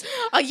cookies.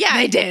 yeah.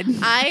 They did.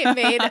 I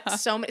made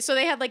so many. So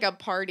they had like a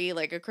party,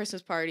 like a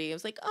Christmas party. It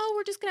was like, oh,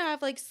 we're just going to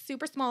have like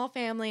super small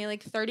family,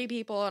 like 30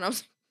 people. And I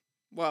was like,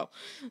 whoa.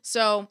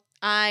 So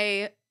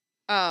I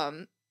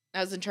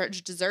was in charge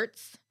of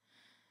desserts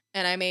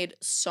and I made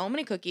so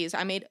many cookies.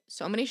 I made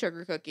so many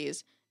sugar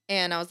cookies.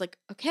 And I was like,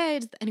 okay,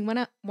 does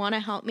anyone want to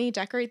help me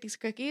decorate these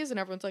cookies? And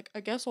everyone's like,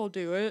 I guess I'll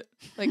do it.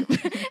 Like,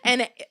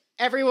 and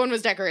everyone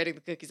was decorating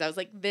the cookies. I was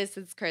like, this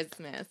is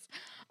Christmas.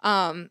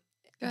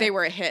 They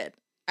were a hit.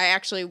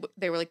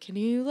 They were like, can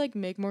you like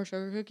make more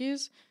sugar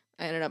cookies?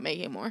 I ended up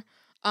making more.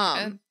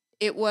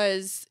 It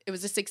was a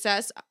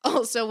success.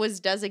 Also was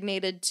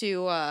designated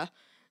to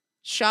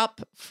shop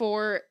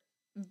for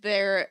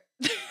their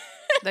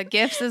The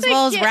gifts as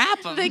well as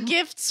wrap them. the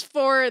gifts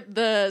for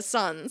the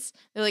sons.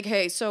 They're like,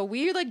 hey, so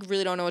we like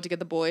really don't know what to get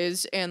the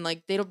boys, and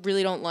like they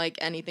really don't like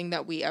anything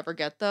that we ever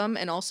get them,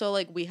 and also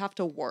like we have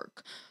to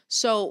work.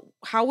 So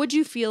how would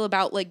you feel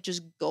about like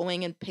just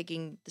going and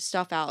picking the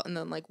stuff out, and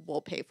then like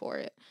we'll pay for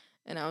it?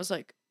 And I was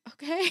like,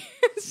 okay.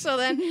 So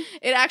then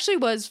it actually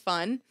was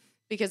fun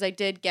because I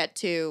did get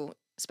to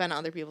spend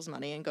other people's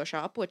money and go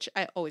shop, which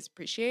I always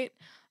appreciate.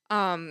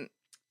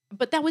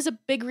 But that was a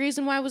big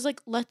reason why I was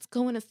like, let's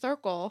go in a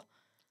circle.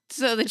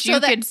 so that so you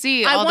that could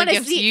see I all the wanna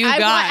gifts see, you I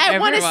got. I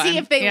want to see everyone.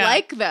 if they Yeah.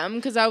 like them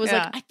because I was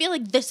Yeah. like, I feel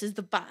like this is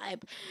the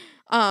vibe.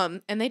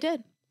 And they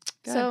did.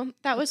 Good. So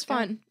that was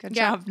fun. Good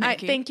Yeah, job,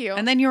 Nikki. thank you.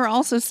 And then you were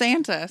also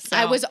Santa. So.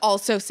 I was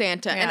also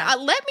Santa. And Yeah.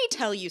 let me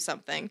tell you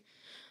something.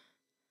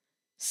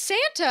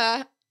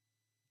 Santa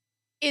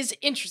is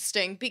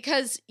interesting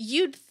because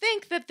you'd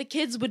think that the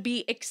kids would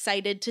be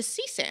excited to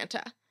see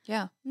Santa.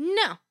 Yeah.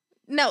 No,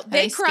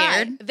 they they cry.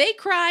 scared? They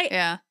cry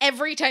Yeah.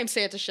 every time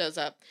Santa shows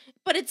up.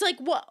 But it's like,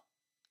 what?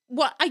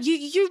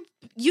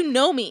 You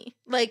know me.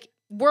 Like,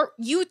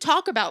 you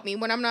talk about me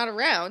when I'm not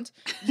around.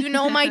 You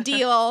know my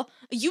deal.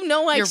 You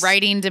know You're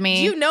writing to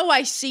me. You know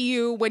I see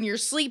you when you're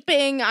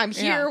sleeping. I'm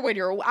here when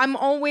I'm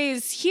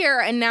always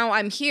here, and now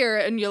I'm here,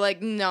 and you're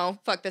like, no,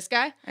 fuck this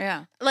guy.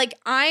 yeah. Like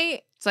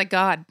It's like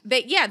God.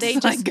 they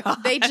It's like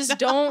God. just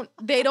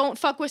don't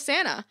fuck with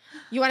Santa.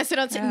 You want to sit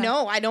on Santa? Yeah.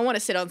 No, I don't want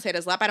to sit on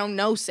Santa's lap. I don't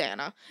know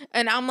Santa,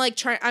 and I'm like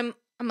I'm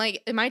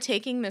like, am I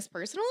taking this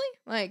personally?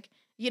 Like,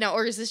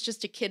 or is this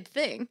just a kid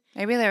thing?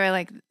 Maybe they were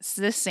like,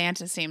 this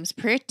Santa seems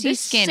pretty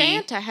This skinny.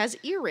 Santa has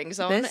earrings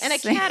on This and a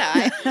Sa- cat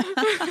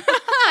eye.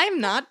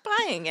 I'm not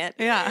buying it.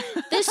 Yeah.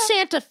 This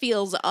Santa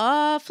feels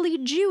awfully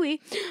Jewy.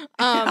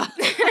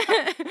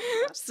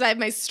 So I have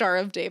my Star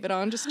of David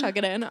on, just tuck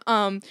it in.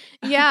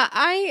 Yeah,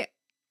 I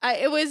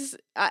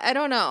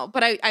don't know,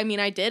 but I mean,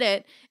 I did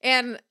it.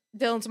 And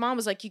Dylan's mom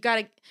was like,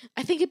 I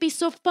think it'd be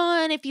so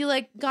fun if you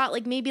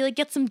got maybe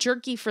get some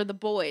jerky for the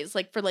boys,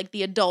 for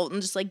the adult, and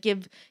just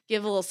give a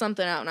little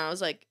something out. And I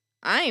was like,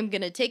 I am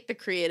going to take the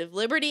creative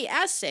liberty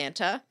as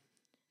Santa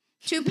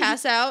to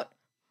pass out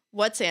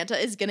what Santa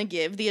is going to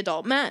give the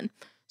adult men.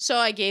 So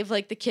I gave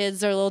the kids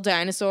their little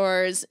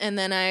dinosaurs, and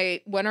then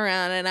I went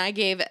around and I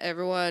gave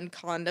everyone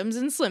condoms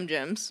and Slim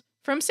Jims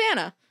from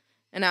Santa.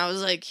 And I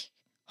was like,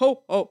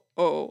 ho, ho,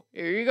 ho,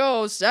 here you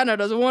go. Santa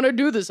doesn't want to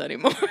do this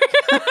anymore.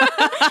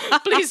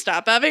 Please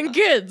stop having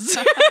kids.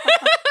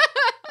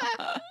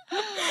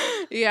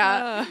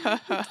 Yeah.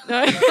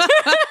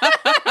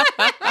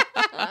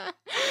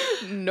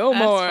 No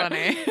That's more.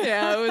 funny.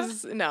 Yeah,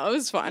 it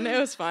was fun. It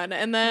was fun.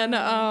 And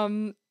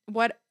then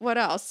what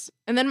else?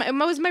 And then it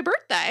was my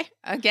birthday.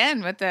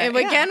 Again with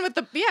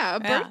the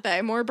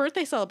Birthday, more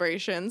birthday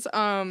celebrations.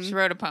 She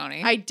rode a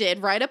pony. I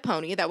did ride a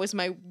pony. That was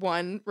my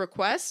one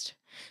request.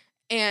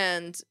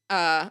 And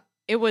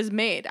it was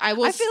made. I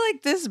feel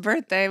like this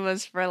birthday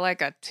was for a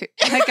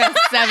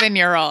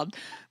 7-year-old.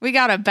 We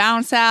got a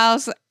bounce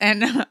house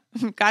and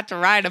got to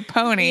ride a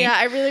pony. Yeah,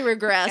 I really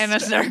regressed. In a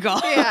circle.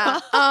 Yeah.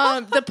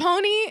 The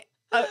pony,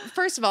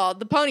 first of all,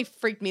 the pony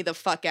freaked me the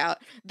fuck out.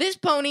 This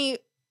pony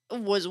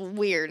was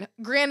weird.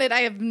 Granted,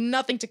 I have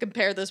nothing to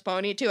compare this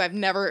pony to. I've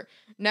never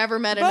met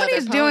another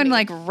Pony's pony.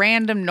 doing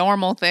random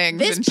normal things.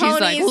 This and she's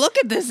like, pony's- look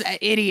at this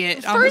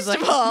idiot. I was First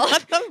like, of all,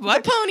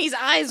 what? the pony's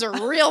eyes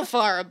are real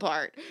far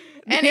apart.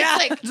 And yeah,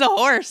 it's it's a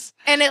horse.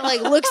 and it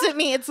looks at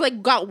me. It's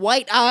got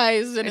white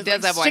eyes, and It it's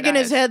does have white sticking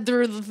his eyes. head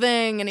through the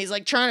thing, and he's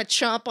trying to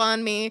chomp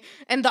on me.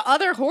 And the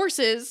other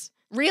horses,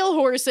 real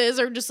horses,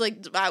 are just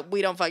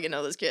we don't fucking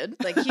know this kid.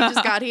 He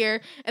just got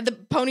here, and the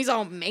pony's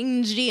all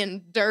mangy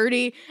and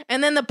dirty.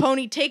 And then the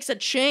pony takes a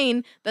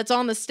chain that's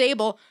on the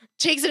stable,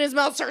 takes it in his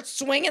mouth, starts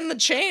swinging the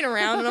chain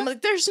around, and I'm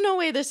like, there's no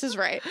way this is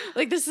right.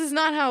 This is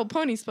not how a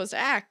pony's supposed to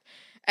act.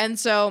 And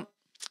so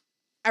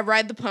I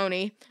ride the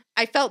pony.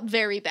 I felt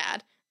very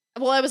bad.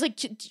 Well, I was like,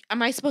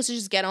 am I supposed to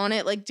just get on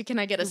it? Can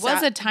I get a It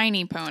was a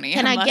tiny pony.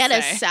 Can I must get a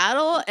say.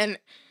 saddle? And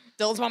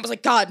Dylan's mom was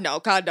like, God,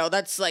 no.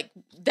 That's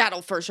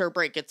that'll for sure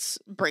break its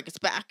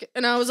back.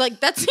 And I was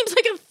like, that seems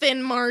like a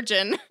thin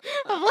margin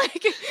of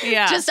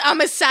Yeah. just I'm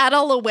a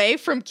saddle away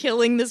from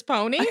killing this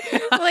pony.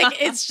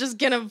 It's just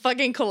gonna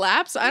fucking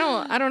collapse. I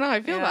don't know how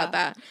I feel about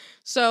that.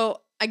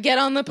 So I get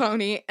on the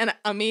pony, and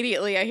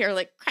immediately I hear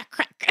crack,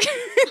 crack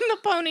in the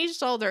pony's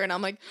shoulder. And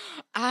I'm like,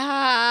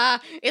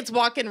 it's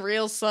walking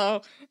real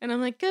slow. And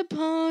I'm like, good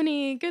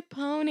pony, good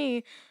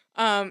pony.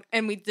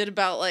 And we did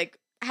about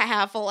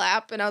half a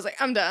lap, and I was like,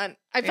 I'm done.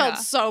 I felt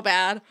so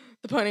bad.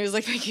 The pony was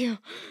like, thank you.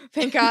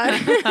 Thank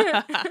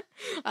God.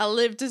 I'll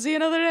live to see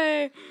another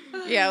day.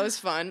 Yeah, it was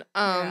fun.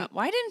 Yeah.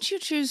 Why didn't you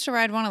choose to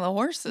ride one of the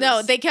horses?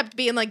 No, they kept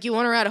being like, you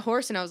want to ride a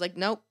horse? And I was like,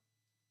 nope.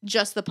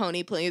 Just the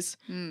pony, please.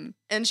 Mm.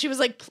 And she was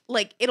like,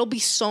 it'll be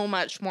so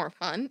much more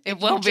fun. It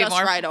if will you be just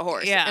more ride a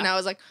horse. yeah. And I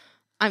was like,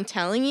 I'm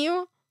telling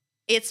you,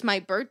 it's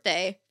my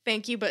birthday.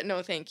 Thank you, but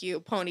no thank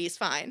you. Pony's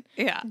fine.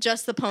 Yeah.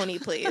 Just the pony,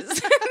 please.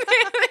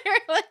 They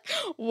were like,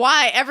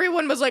 why?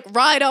 Everyone was like,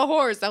 ride a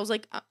horse. I was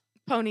like,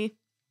 pony.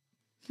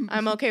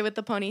 I'm okay with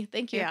the pony.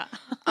 Thank you. Yeah.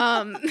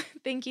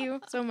 Thank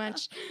you so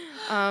much.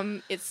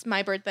 It's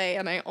my birthday,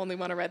 and I only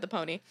want to ride the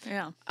pony.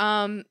 Yeah.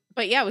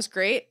 But yeah, it was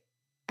great.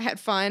 I had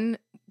fun.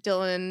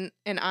 Dylan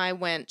and I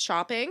went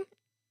shopping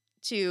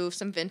to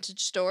some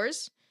vintage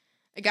stores.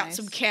 I got Nice.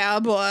 some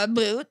cowboy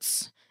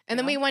boots. And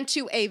then we went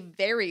to a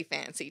very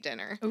fancy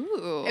dinner.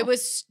 Ooh. It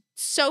was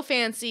so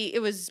fancy.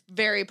 It was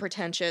very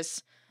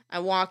pretentious. I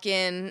walk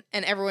in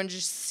and everyone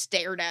just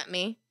stared at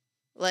me.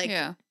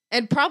 yeah.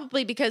 And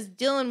probably because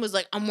Dylan was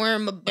like, I'm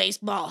wearing my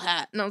baseball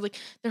hat. And I was like,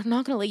 they're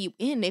not going to let you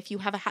in if you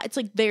have a hat. It's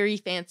very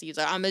fancy. He's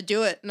like, I'm going to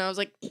do it. And I was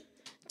like,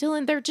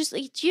 Dylan, they're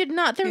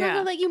not going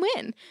to let you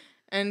in.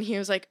 And he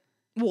was like,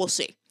 we'll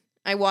see.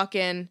 I walk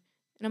in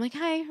and I'm like,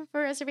 hi,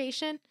 for a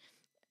reservation.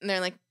 And they're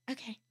like,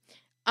 okay.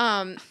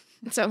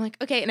 So I'm like,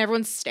 okay. And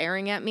everyone's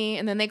staring at me.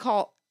 And then they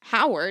call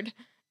Howard.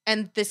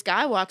 And this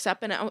guy walks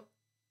up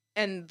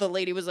and the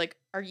lady was like,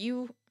 are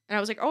you? And I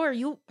was like, oh, are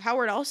you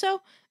Howard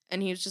also?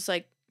 And he was just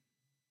like,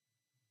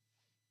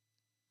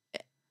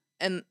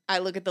 and I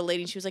look at the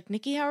lady and she was like,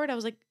 Nikki Howard? I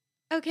was like,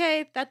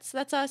 okay, that's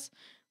us.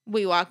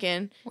 We walk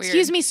in. Weird.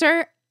 Excuse me,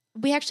 sir.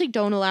 We actually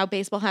don't allow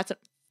baseball hats.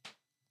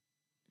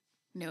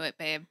 Knew it,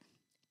 babe.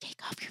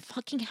 Take off your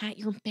fucking hat.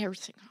 You're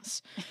embarrassing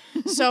us.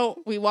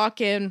 So we walk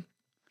in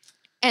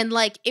and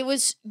like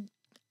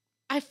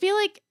I feel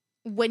like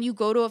when you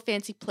go to a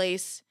fancy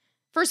place,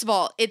 first of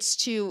all,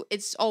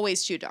 it's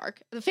always too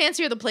dark. The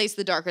fancier the place,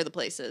 the darker the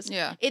place is.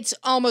 Yeah. It's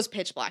almost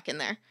pitch black in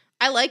there.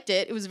 I liked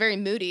it. It was very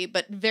moody,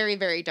 but very,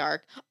 very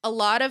dark. A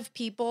lot of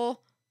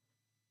people,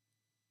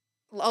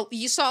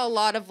 you saw a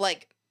lot of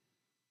like,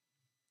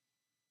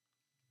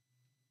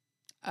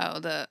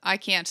 I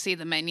can't see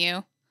the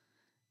menu.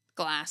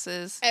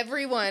 Glasses.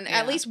 everyone, Yeah.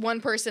 at least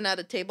one person at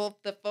a table,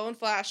 the phone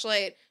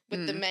flashlight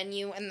with the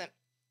menu and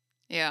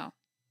Yeah.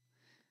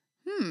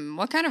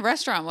 What kind of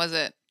restaurant was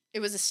it? it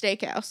was a steakhouse.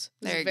 It was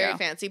There you very go.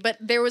 fancy. But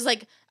there was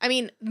like,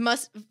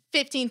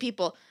 15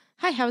 people.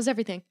 Hi, how's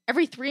everything?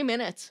 Every 3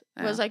 minutes.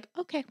 I was Yeah. like,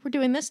 okay, we're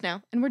doing this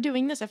now. And we're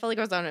doing this. I felt like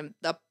I was on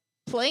a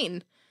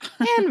plane.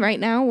 And right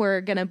now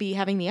we're going to be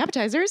having the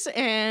appetizers.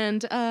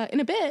 And in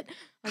a bit,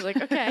 I was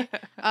like, okay.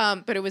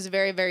 But it was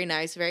very, very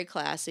nice, very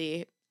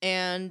classy.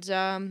 And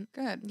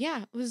Good.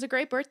 yeah, it was a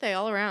great birthday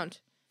all around.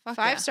 Fuck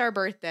 5-star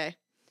birthday. It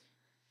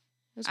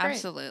was great.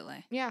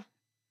 Absolutely. Yeah.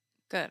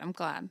 Good. I'm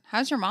glad.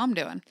 How's your mom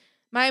doing?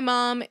 My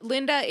mom,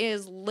 Linda,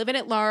 is living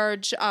at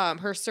large.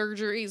 Her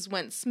surgeries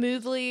went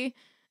smoothly.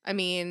 I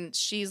mean,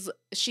 she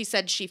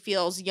said she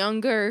feels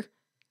younger.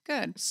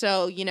 Good.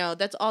 So,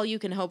 that's all you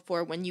can hope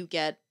for when you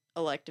get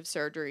elective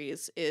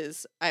surgeries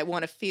is I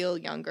want to feel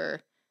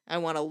younger. I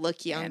want to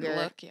look younger.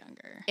 And look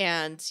younger.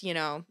 And,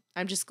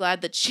 I'm just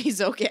glad that she's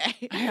okay.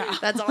 Yeah.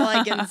 That's all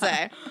I can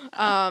say.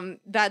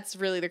 That's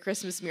really the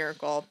Christmas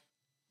miracle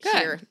Good.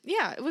 here.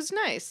 Yeah, it was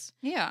nice.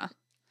 Yeah.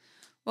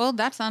 Well,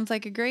 that sounds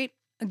like a great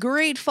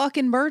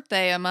fucking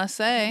birthday, I must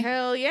say.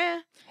 Hell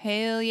yeah.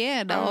 Hell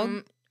yeah,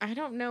 dog. I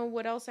don't know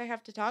what else I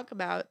have to talk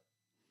about.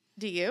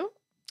 Do you?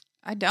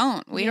 I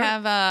don't. We You're-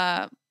 have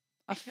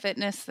a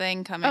fitness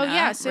thing coming Oh, up.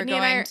 yeah, We're Sydney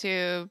and I going are-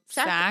 to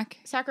Sac- SAC.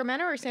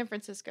 Sacramento or San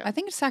Francisco? I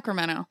think it's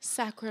Sacramento.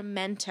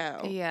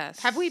 Sacramento. Yes.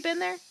 Have we been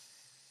there?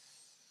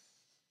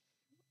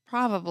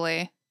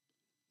 Probably.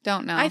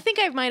 Don't know. I think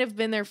I might have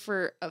been there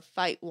for a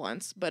fight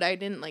once, but I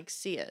didn't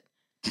see it.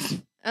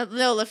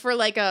 No, for a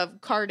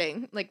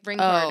karting, ring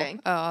karting.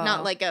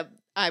 Not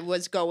I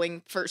was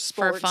going for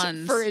sports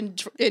funs. for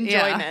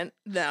enjoyment.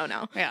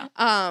 No. Yeah.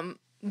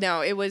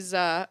 No, it was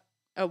a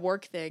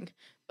work thing.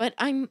 But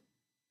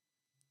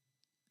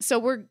so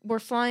we're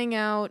flying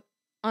out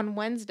on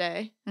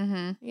Wednesday.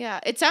 Mm-hmm. Yeah,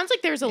 it sounds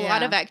like there's a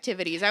lot Yeah. of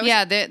activities.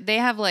 Yeah, they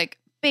have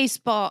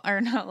baseball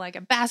or no,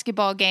 a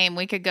basketball game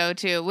we could go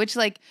to, which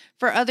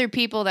for other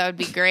people that would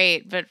be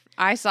great. But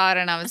I saw it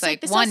and I was It's like,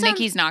 like, this all one, sounds-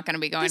 Nikki's not going to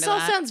be going This to all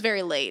that. sounds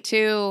very late.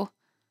 Two,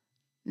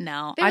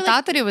 no. They were I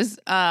thought that it was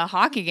a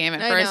hockey game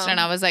at I first, know. and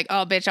I was like,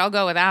 oh, bitch, I'll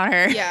go without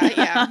her.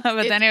 Yeah.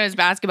 But then it was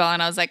basketball,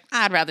 and I was like,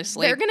 I'd rather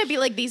sleep. They're gonna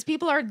be these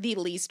people are the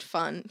least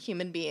fun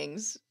human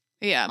beings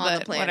yeah, on the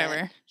but planet.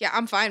 whatever. Yeah,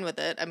 I'm fine with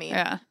it. I mean,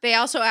 Yeah. they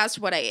also asked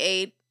what I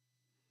ate,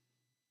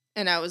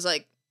 and I was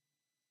like,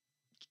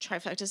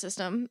 trifecta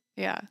system,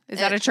 Yeah. Is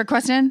that a trick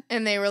question?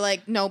 and they were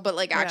like, no, but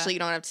Yeah. actually, you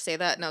don't have to say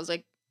that, and I was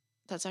like,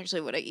 that's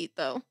actually what I eat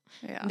though.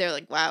 Yeah. And they're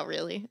like, wow,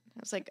 really? I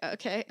was like,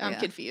 okay, I'm Yeah.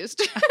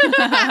 confused.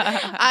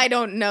 I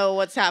don't know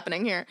what's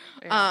happening here.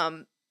 Yeah.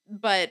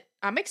 But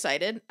I'm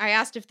excited. I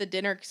asked if the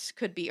dinners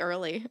could be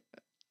early,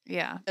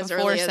 Yeah. as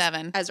Before early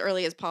 7. as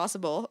early as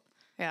possible,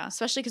 Yeah.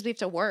 especially because we have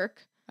to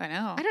work. I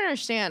know. I don't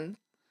understand.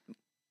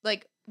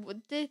 What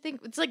they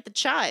think it's like the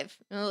chive.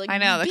 I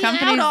know, the being out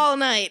companies- all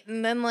night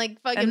and then fucking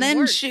And then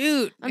work.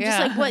 shoot. I'm yeah.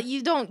 just like, what?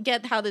 You don't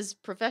get how this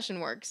profession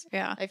works.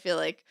 Yeah. I feel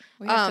like,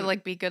 We have um, to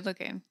be good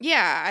looking.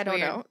 yeah, I don't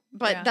Weird. know,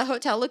 but Yeah. the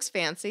hotel looks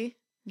fancy.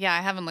 Yeah, I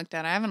haven't looked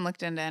at it. I haven't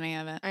looked into any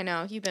of it. I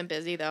know you've been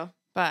busy though.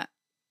 But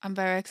I'm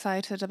very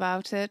excited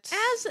about it.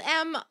 As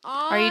am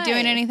I. Are you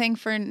doing anything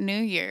for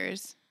New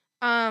Year's?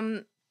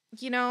 New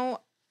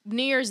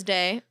Year's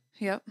Day,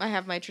 Yep. I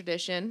have my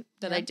tradition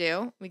that I Yep.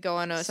 do. We go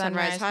on a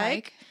sunrise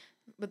hike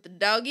with the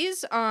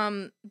doggies.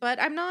 But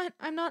I'm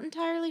not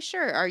entirely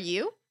sure. Are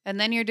you? And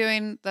then you're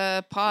doing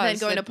the pause.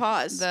 Then going to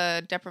pause.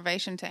 The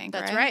deprivation tank.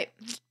 That's right.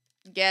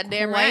 Yeah,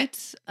 damn right.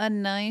 Quite a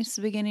nice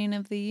beginning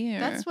of the year.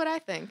 That's what I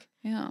think.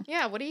 Yeah.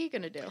 Yeah, what are you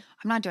gonna do?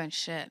 I'm not doing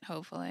shit,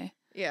 hopefully.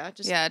 Yeah,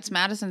 just Yeah, it's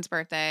Madison's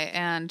birthday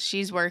and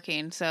she's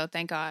working, so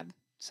thank God.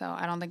 So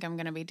I don't think I'm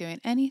going to be doing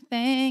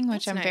anything,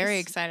 which That's I'm very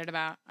nice. excited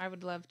about. I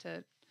would love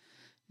to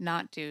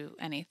not do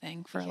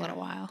anything for a little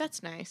while.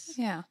 That's nice.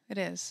 Yeah, it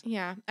is.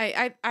 Yeah,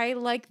 I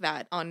like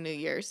that on New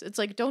Year's. It's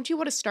like, don't you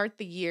want to start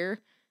the year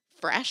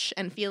fresh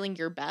and feeling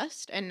your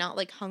best and not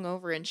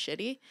hungover and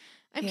shitty?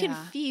 I'm Yeah.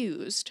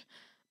 confused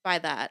by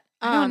that.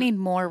 I don't need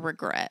more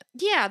regret.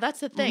 Yeah, that's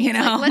the thing. You It's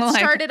like, know, let's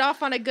like, start it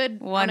off on a good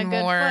one on a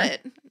good more-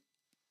 foot.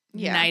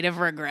 night of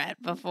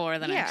regret before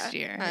the next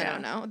year. I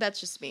don't know. That's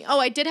just me. Oh,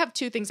 I did have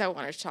 2 things I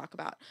wanted to talk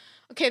about.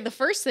 Okay, the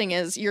first thing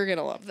is, you're going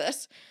to love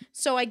this.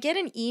 So I get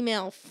an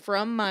email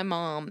from my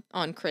mom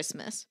on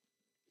Christmas,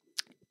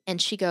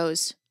 and she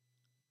goes,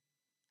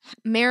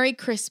 "Merry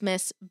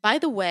Christmas. By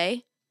the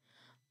way,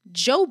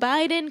 Joe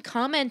Biden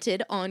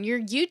commented on your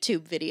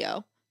YouTube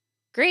video.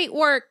 Great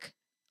work.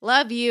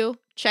 Love you.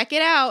 Check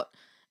it out."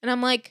 And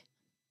I'm like,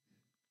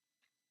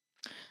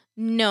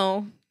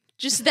 no,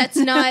 just that's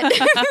not,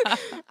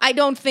 I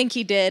don't think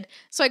he did.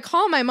 So I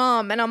call my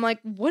mom and I'm like,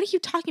 "What are you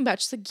talking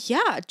about?" She's like,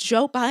 "Yeah,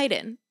 Joe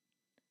Biden,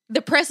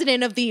 the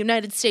president of the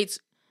United States,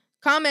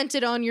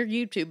 commented on your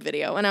YouTube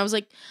video." And I was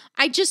like,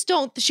 "I just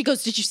don't." She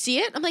goes, "Did you see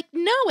it?" I'm like,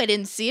 "No, I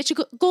didn't see it." She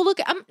go look.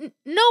 I'm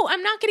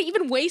not going to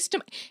even waste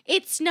him.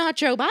 It's not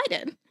Joe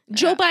Biden.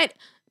 Joe Biden,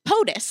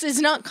 POTUS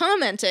is not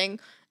commenting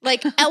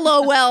like,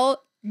 LOL,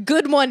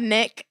 good one,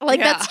 Nick. Like,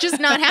 that's just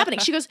not happening.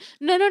 She goes,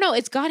 no,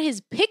 it's got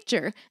his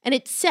picture and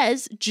it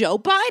says Joe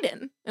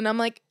Biden. And I'm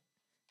like,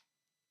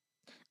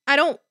 I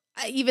don't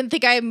even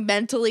think I am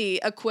mentally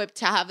equipped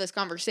to have this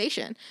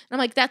conversation. And I'm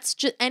like, that's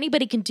just,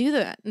 anybody can do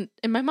that.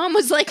 And my mom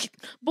was like,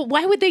 "But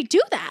why would they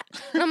do that?"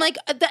 And I'm like,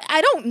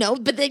 I don't know,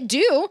 but they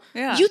do.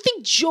 Yeah. You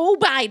think Joe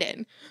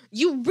Biden,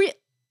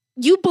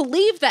 you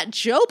believe that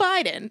Joe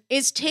Biden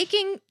is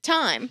taking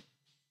time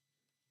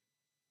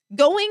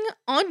going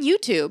on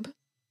YouTube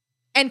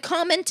and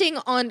commenting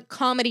on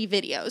comedy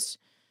videos?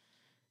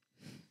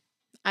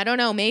 I don't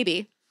know,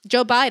 maybe.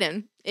 Joe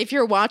Biden, if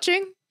you're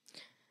watching,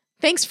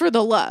 thanks for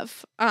the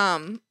love.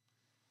 And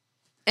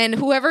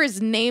whoever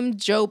is named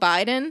Joe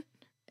Biden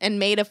and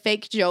made a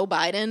fake Joe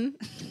Biden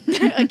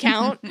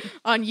account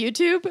on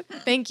YouTube,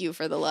 thank you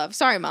for the love.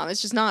 Sorry, Mom.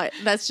 That's just not it.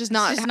 That's just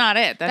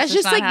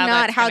like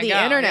not how the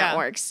internet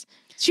works.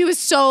 She was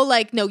so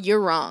like, "No, you're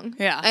wrong.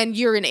 Yeah. And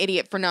you're an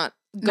idiot for not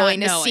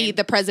going to see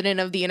the president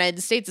of the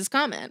United States'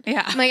 comment."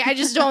 Yeah. I'm like, I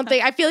just don't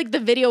think, I feel like the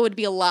video would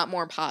be a lot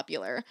more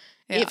popular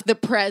if the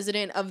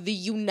president of the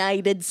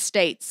United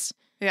States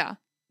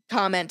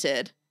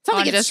commented. It's not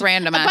on like just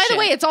random ass By the shit.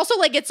 way, it's also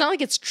like, it's not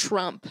like it's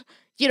Trump.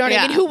 You know what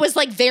I mean? Who was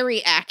like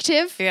very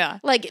active. Yeah.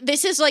 Like,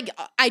 this is like,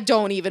 I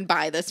don't even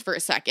buy this for a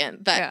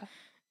second that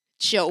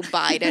Joe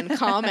Biden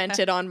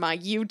commented on my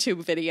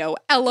YouTube video.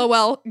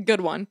 LOL,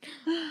 good one.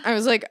 I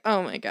was like,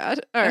 oh my God.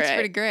 All right. That's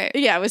pretty great.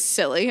 Yeah, it was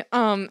silly.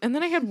 And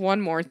then I had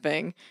one more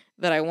thing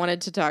that I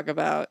wanted to talk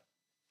about.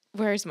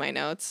 Where's my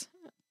notes?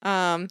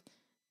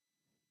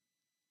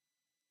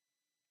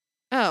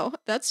 Oh,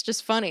 that's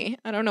just funny.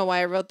 I don't know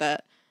why I wrote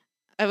that.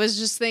 I was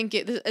just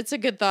thinking, it's a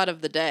good thought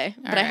of the day,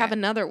 but I have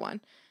another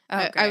one.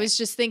 I was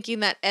just thinking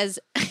that as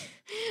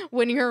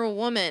when you're a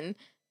woman,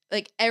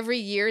 like every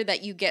year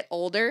that you get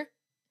older,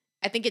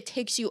 I think it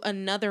takes you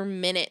another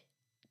minute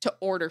to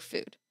order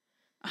food.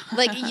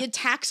 Like, you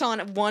tax on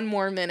 1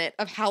 more minute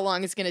of how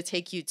long it's going to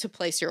take you to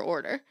place your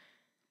order.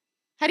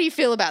 How do you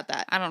feel about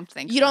that? I don't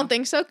think so. You don't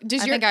think so? I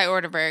think I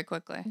order very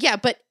quickly. Yeah,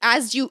 but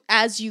as you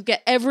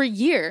get every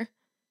year,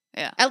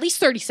 at least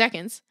 30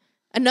 seconds,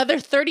 another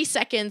 30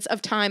 seconds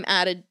of time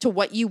added to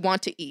what you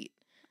want to eat.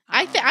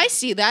 I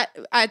see that.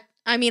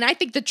 I mean, I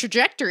think the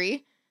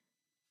trajectory,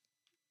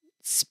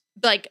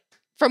 like,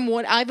 from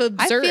what I've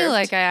observed. I feel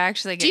like I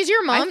actually get... Does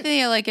your mom... I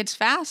feel like it's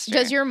faster.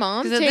 Does your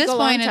mom take at this a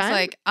long point, time? it's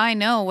like, I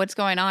know what's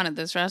going on at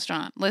this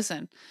restaurant.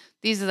 Listen,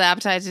 these are the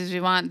appetizers we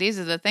want. These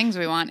are the things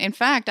we want. In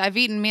fact, I've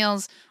eaten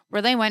meals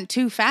where they went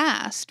too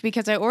fast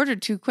because I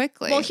ordered too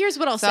quickly. Well, here's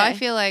what I'll say. So I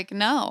feel like,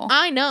 no.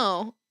 I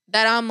know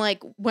that I'm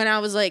like, when I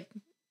was like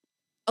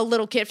a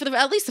little kid, for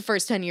at least the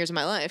first 10 years of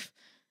my life,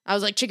 I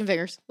was like, chicken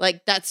fingers.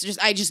 Like, that's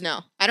just, I just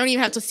know. I don't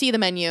even have to see the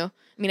menu.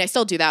 I mean, I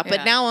still do that,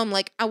 but now I'm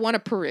like, I want to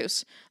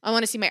peruse. I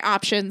want to see my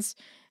options.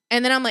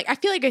 And then I'm like, I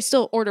feel like I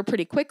still order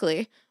pretty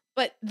quickly.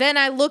 But then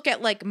I look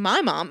at like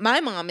my mom. My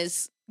mom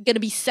is going to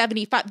be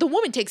 75. The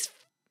woman takes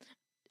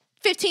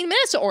 15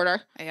 minutes to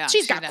order. Yeah,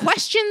 She's got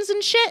questions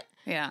and shit.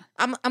 Yeah.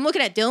 I'm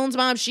looking at Dylan's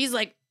mom. She's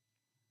like,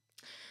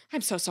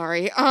 I'm so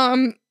sorry.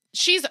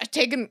 She's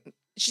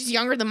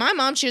younger than my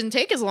mom. She doesn't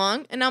take as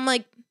long. And I'm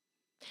like,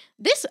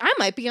 I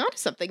might be onto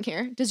something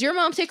here. Does your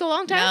mom take a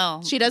long time?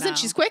 No. She doesn't? No.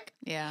 She's quick?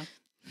 Yeah.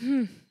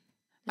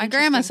 My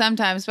grandma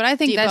sometimes, but I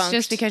think that's Debunked.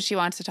 just because she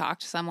wants to talk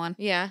to someone.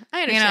 Yeah,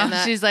 I understand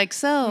that. She's like,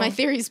 so my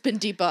theory's been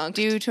debunked.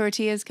 Do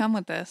tortillas come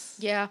with this?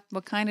 Yeah.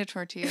 What kind of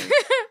tortillas?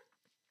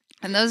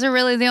 And those are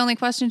really the only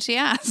questions she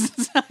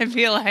asks. I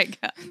feel like.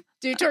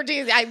 Do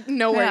tortillas? I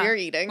know where you're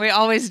eating. We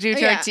always do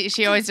tortillas.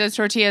 She always does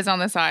tortillas on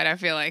the side. I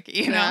feel like,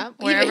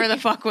 wherever the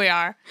fuck we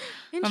are.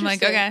 I'm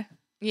like, okay.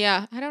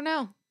 Yeah, I don't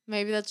know.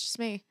 Maybe that's just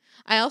me.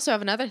 I also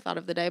have another thought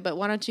of the day, but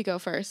why don't you go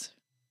first?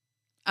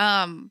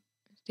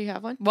 Do you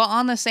have one? Well,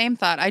 on the same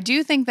thought, I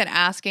do think that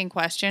asking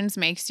questions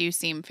makes you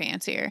seem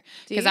fancier.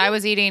 Because I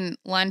was eating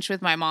lunch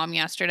with my mom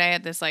yesterday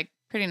at this like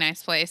pretty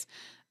nice place,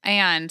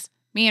 and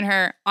me and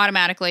her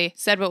automatically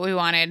said what we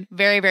wanted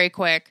very, very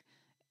quick.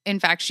 In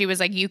fact, she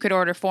was like, "You could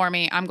order for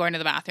me. I'm going to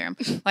the bathroom."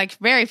 Like,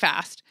 very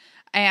fast.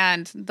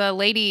 And the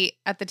lady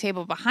at the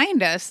table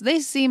behind us, they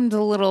seemed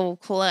a little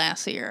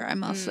classier, I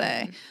must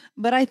say.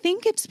 But I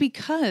think it's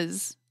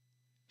because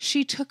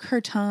she took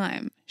her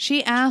time.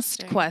 She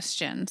asked Interesting.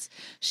 questions.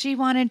 She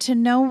wanted to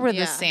know where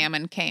Yeah. the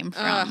salmon came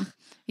from. Ugh.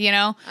 You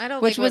know? I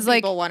don't Which like was when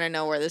like, people want to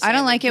know where this. I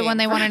don't like it when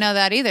they want to know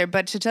that either.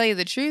 But to tell you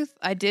the truth,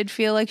 I did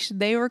feel like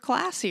they were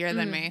classier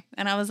than me.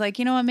 And I was like,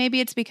 you know what?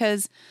 Maybe it's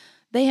because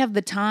they have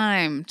the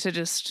time to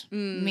just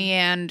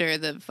meander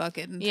the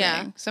fucking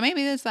Yeah. thing. So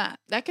maybe it's that.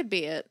 That could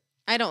be it.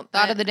 I don't.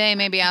 Thought of the day,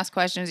 maybe ask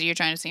questions. You're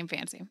trying to seem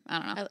fancy. I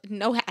don't know.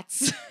 No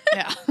hats.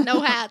 Yeah.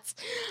 No hats.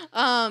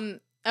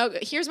 Okay,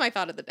 here's my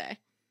thought of the day.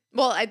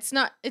 Well, it's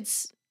not.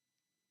 It's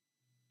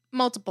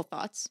multiple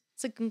thoughts.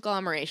 It's a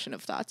conglomeration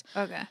of thoughts.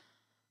 Okay.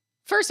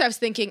 First, I was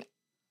thinking,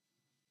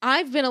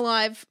 I've been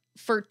alive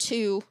for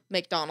 2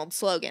 McDonald's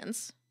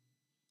slogans.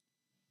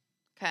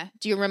 Okay.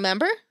 Do you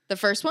remember the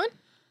first one?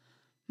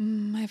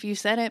 If you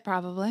said it,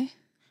 probably.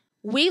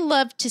 We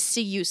love to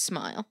see you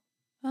smile.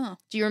 Oh.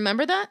 Do you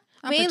remember that?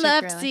 Not We love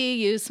to particularly.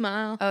 see you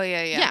smile. Oh,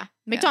 yeah. Yeah,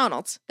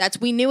 McDonald's.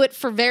 We knew it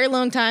for a very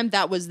long time.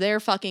 That was their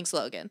fucking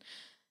slogan.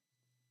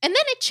 And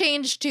then it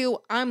changed to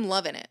I'm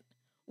loving it,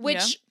 which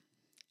Yeah.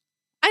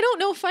 I don't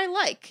know if I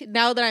like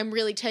now that I'm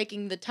really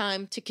taking the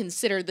time to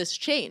consider this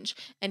change.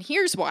 And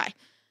here's why.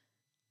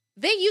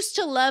 They used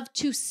to love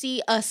to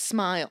see us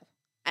smile,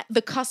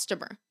 the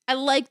customer. I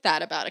like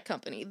that about a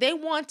company. They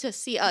want to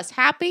see us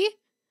happy.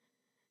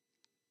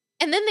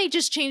 And then they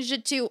just changed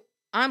it to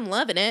I'm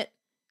loving it.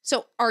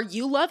 So are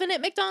you loving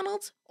it,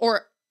 McDonald's?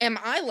 Or am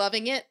I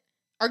loving it?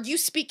 Are you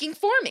speaking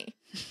for me?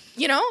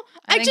 You know?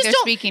 I think they're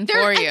speaking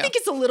for you. I think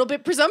it's a little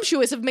bit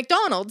presumptuous of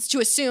McDonald's to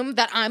assume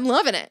that I'm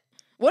loving it.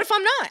 What if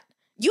I'm not?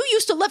 You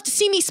used to love to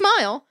see me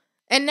smile,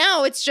 and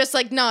now it's just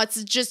like, no,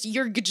 it's just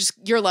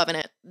you're loving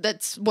it.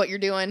 That's what you're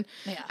doing.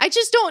 Yeah. I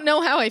just don't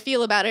know how I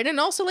feel about it. And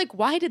also, like,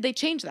 why did they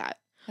change that?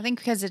 I think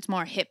because it's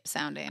more hip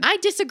sounding. I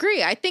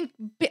disagree. I think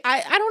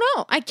I don't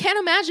know. I can't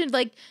imagine,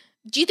 like,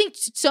 do you think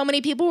so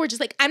many people were just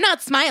like, I'm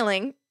not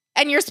smiling,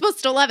 and you're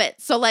supposed to love it?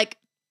 So, like,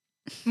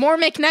 more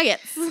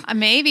McNuggets.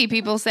 Maybe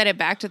people said it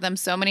back to them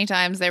so many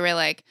times. They were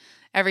like,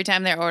 every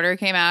time their order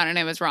came out and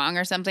it was wrong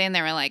or something,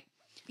 they were like,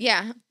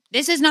 Yeah.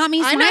 this is not me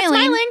I'm smiling. not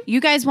smiling.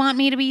 You guys want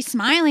me to be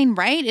smiling,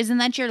 right? Isn't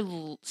that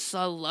your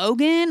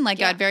slogan? Like,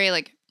 Yeah. got very,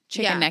 like,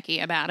 chicken Yeah.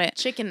 necky about it.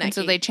 Chicken necky. And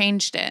so they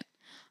changed it.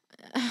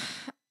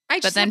 I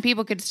But just then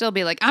people could still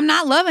be like, I'm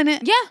not loving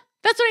it. yeah,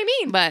 that's what I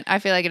mean. But I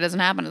feel like it doesn't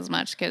happen as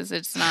much because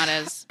it's not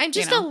as. I'm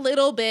just you a know.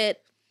 little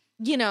bit,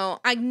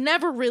 I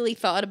never really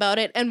thought about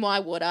it, and why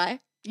would I?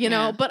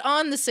 Yeah. But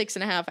on the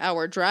 6.5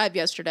 hour drive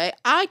yesterday,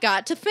 I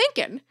got to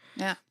thinking,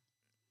 Yeah.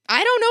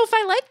 I don't know if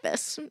I like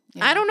this.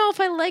 Yeah. I don't know if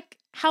I like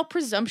how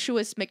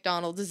presumptuous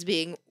McDonald's is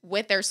being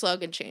with their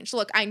slogan change.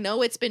 Look, I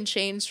know it's been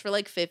changed for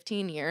like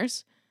 15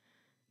 years,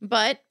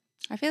 but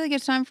I feel like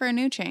it's time for a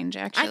new change,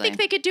 actually. I think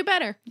they could do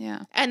better.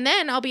 Yeah. And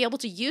then I'll be able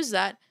to use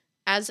that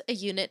as a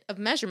unit of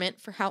measurement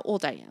for how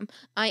old I am.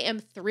 I am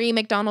 3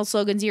 McDonald's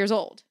slogans years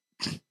old.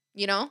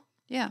 You know?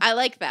 Yeah. I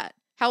like that.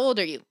 How old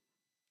are you?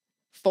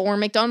 4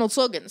 McDonald's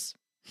slogans.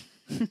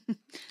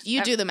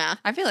 You do the math.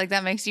 I feel like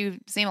that makes you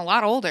seem a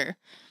lot older.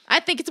 I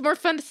think it's more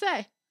fun to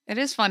say. It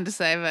is fun to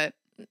say, but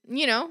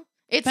You know?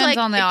 It's Depends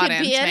like on the it audience,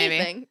 could be maybe.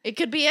 anything. It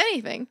could be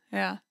anything.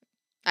 yeah.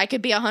 I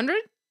could be 100.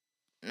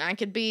 And I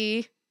could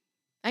be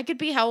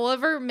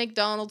however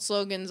McDonald's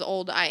slogans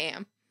old I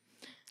am.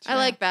 I Sure.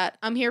 like that.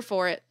 I'm here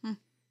for it. All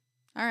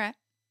right.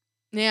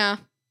 Yeah.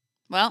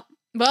 Well,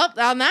 Well,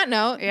 on that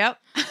note, yep.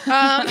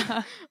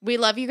 we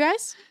love you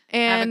guys.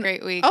 Have And a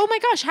great week. oh my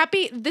gosh,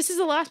 this is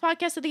the last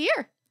podcast of the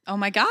year. Oh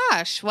my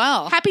gosh.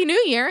 Well, Happy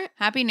New Year.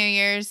 Happy New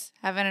Year's.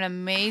 Having an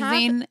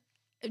amazing.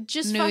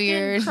 Just New fucking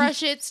Year's.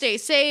 crush it. Stay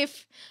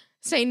safe.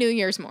 Say New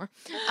Year's more.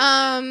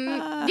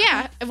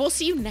 Yeah, we'll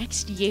see you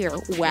next year.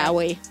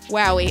 Wowie.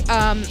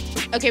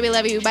 Okay, we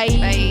love you. Bye.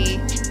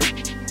 Bye.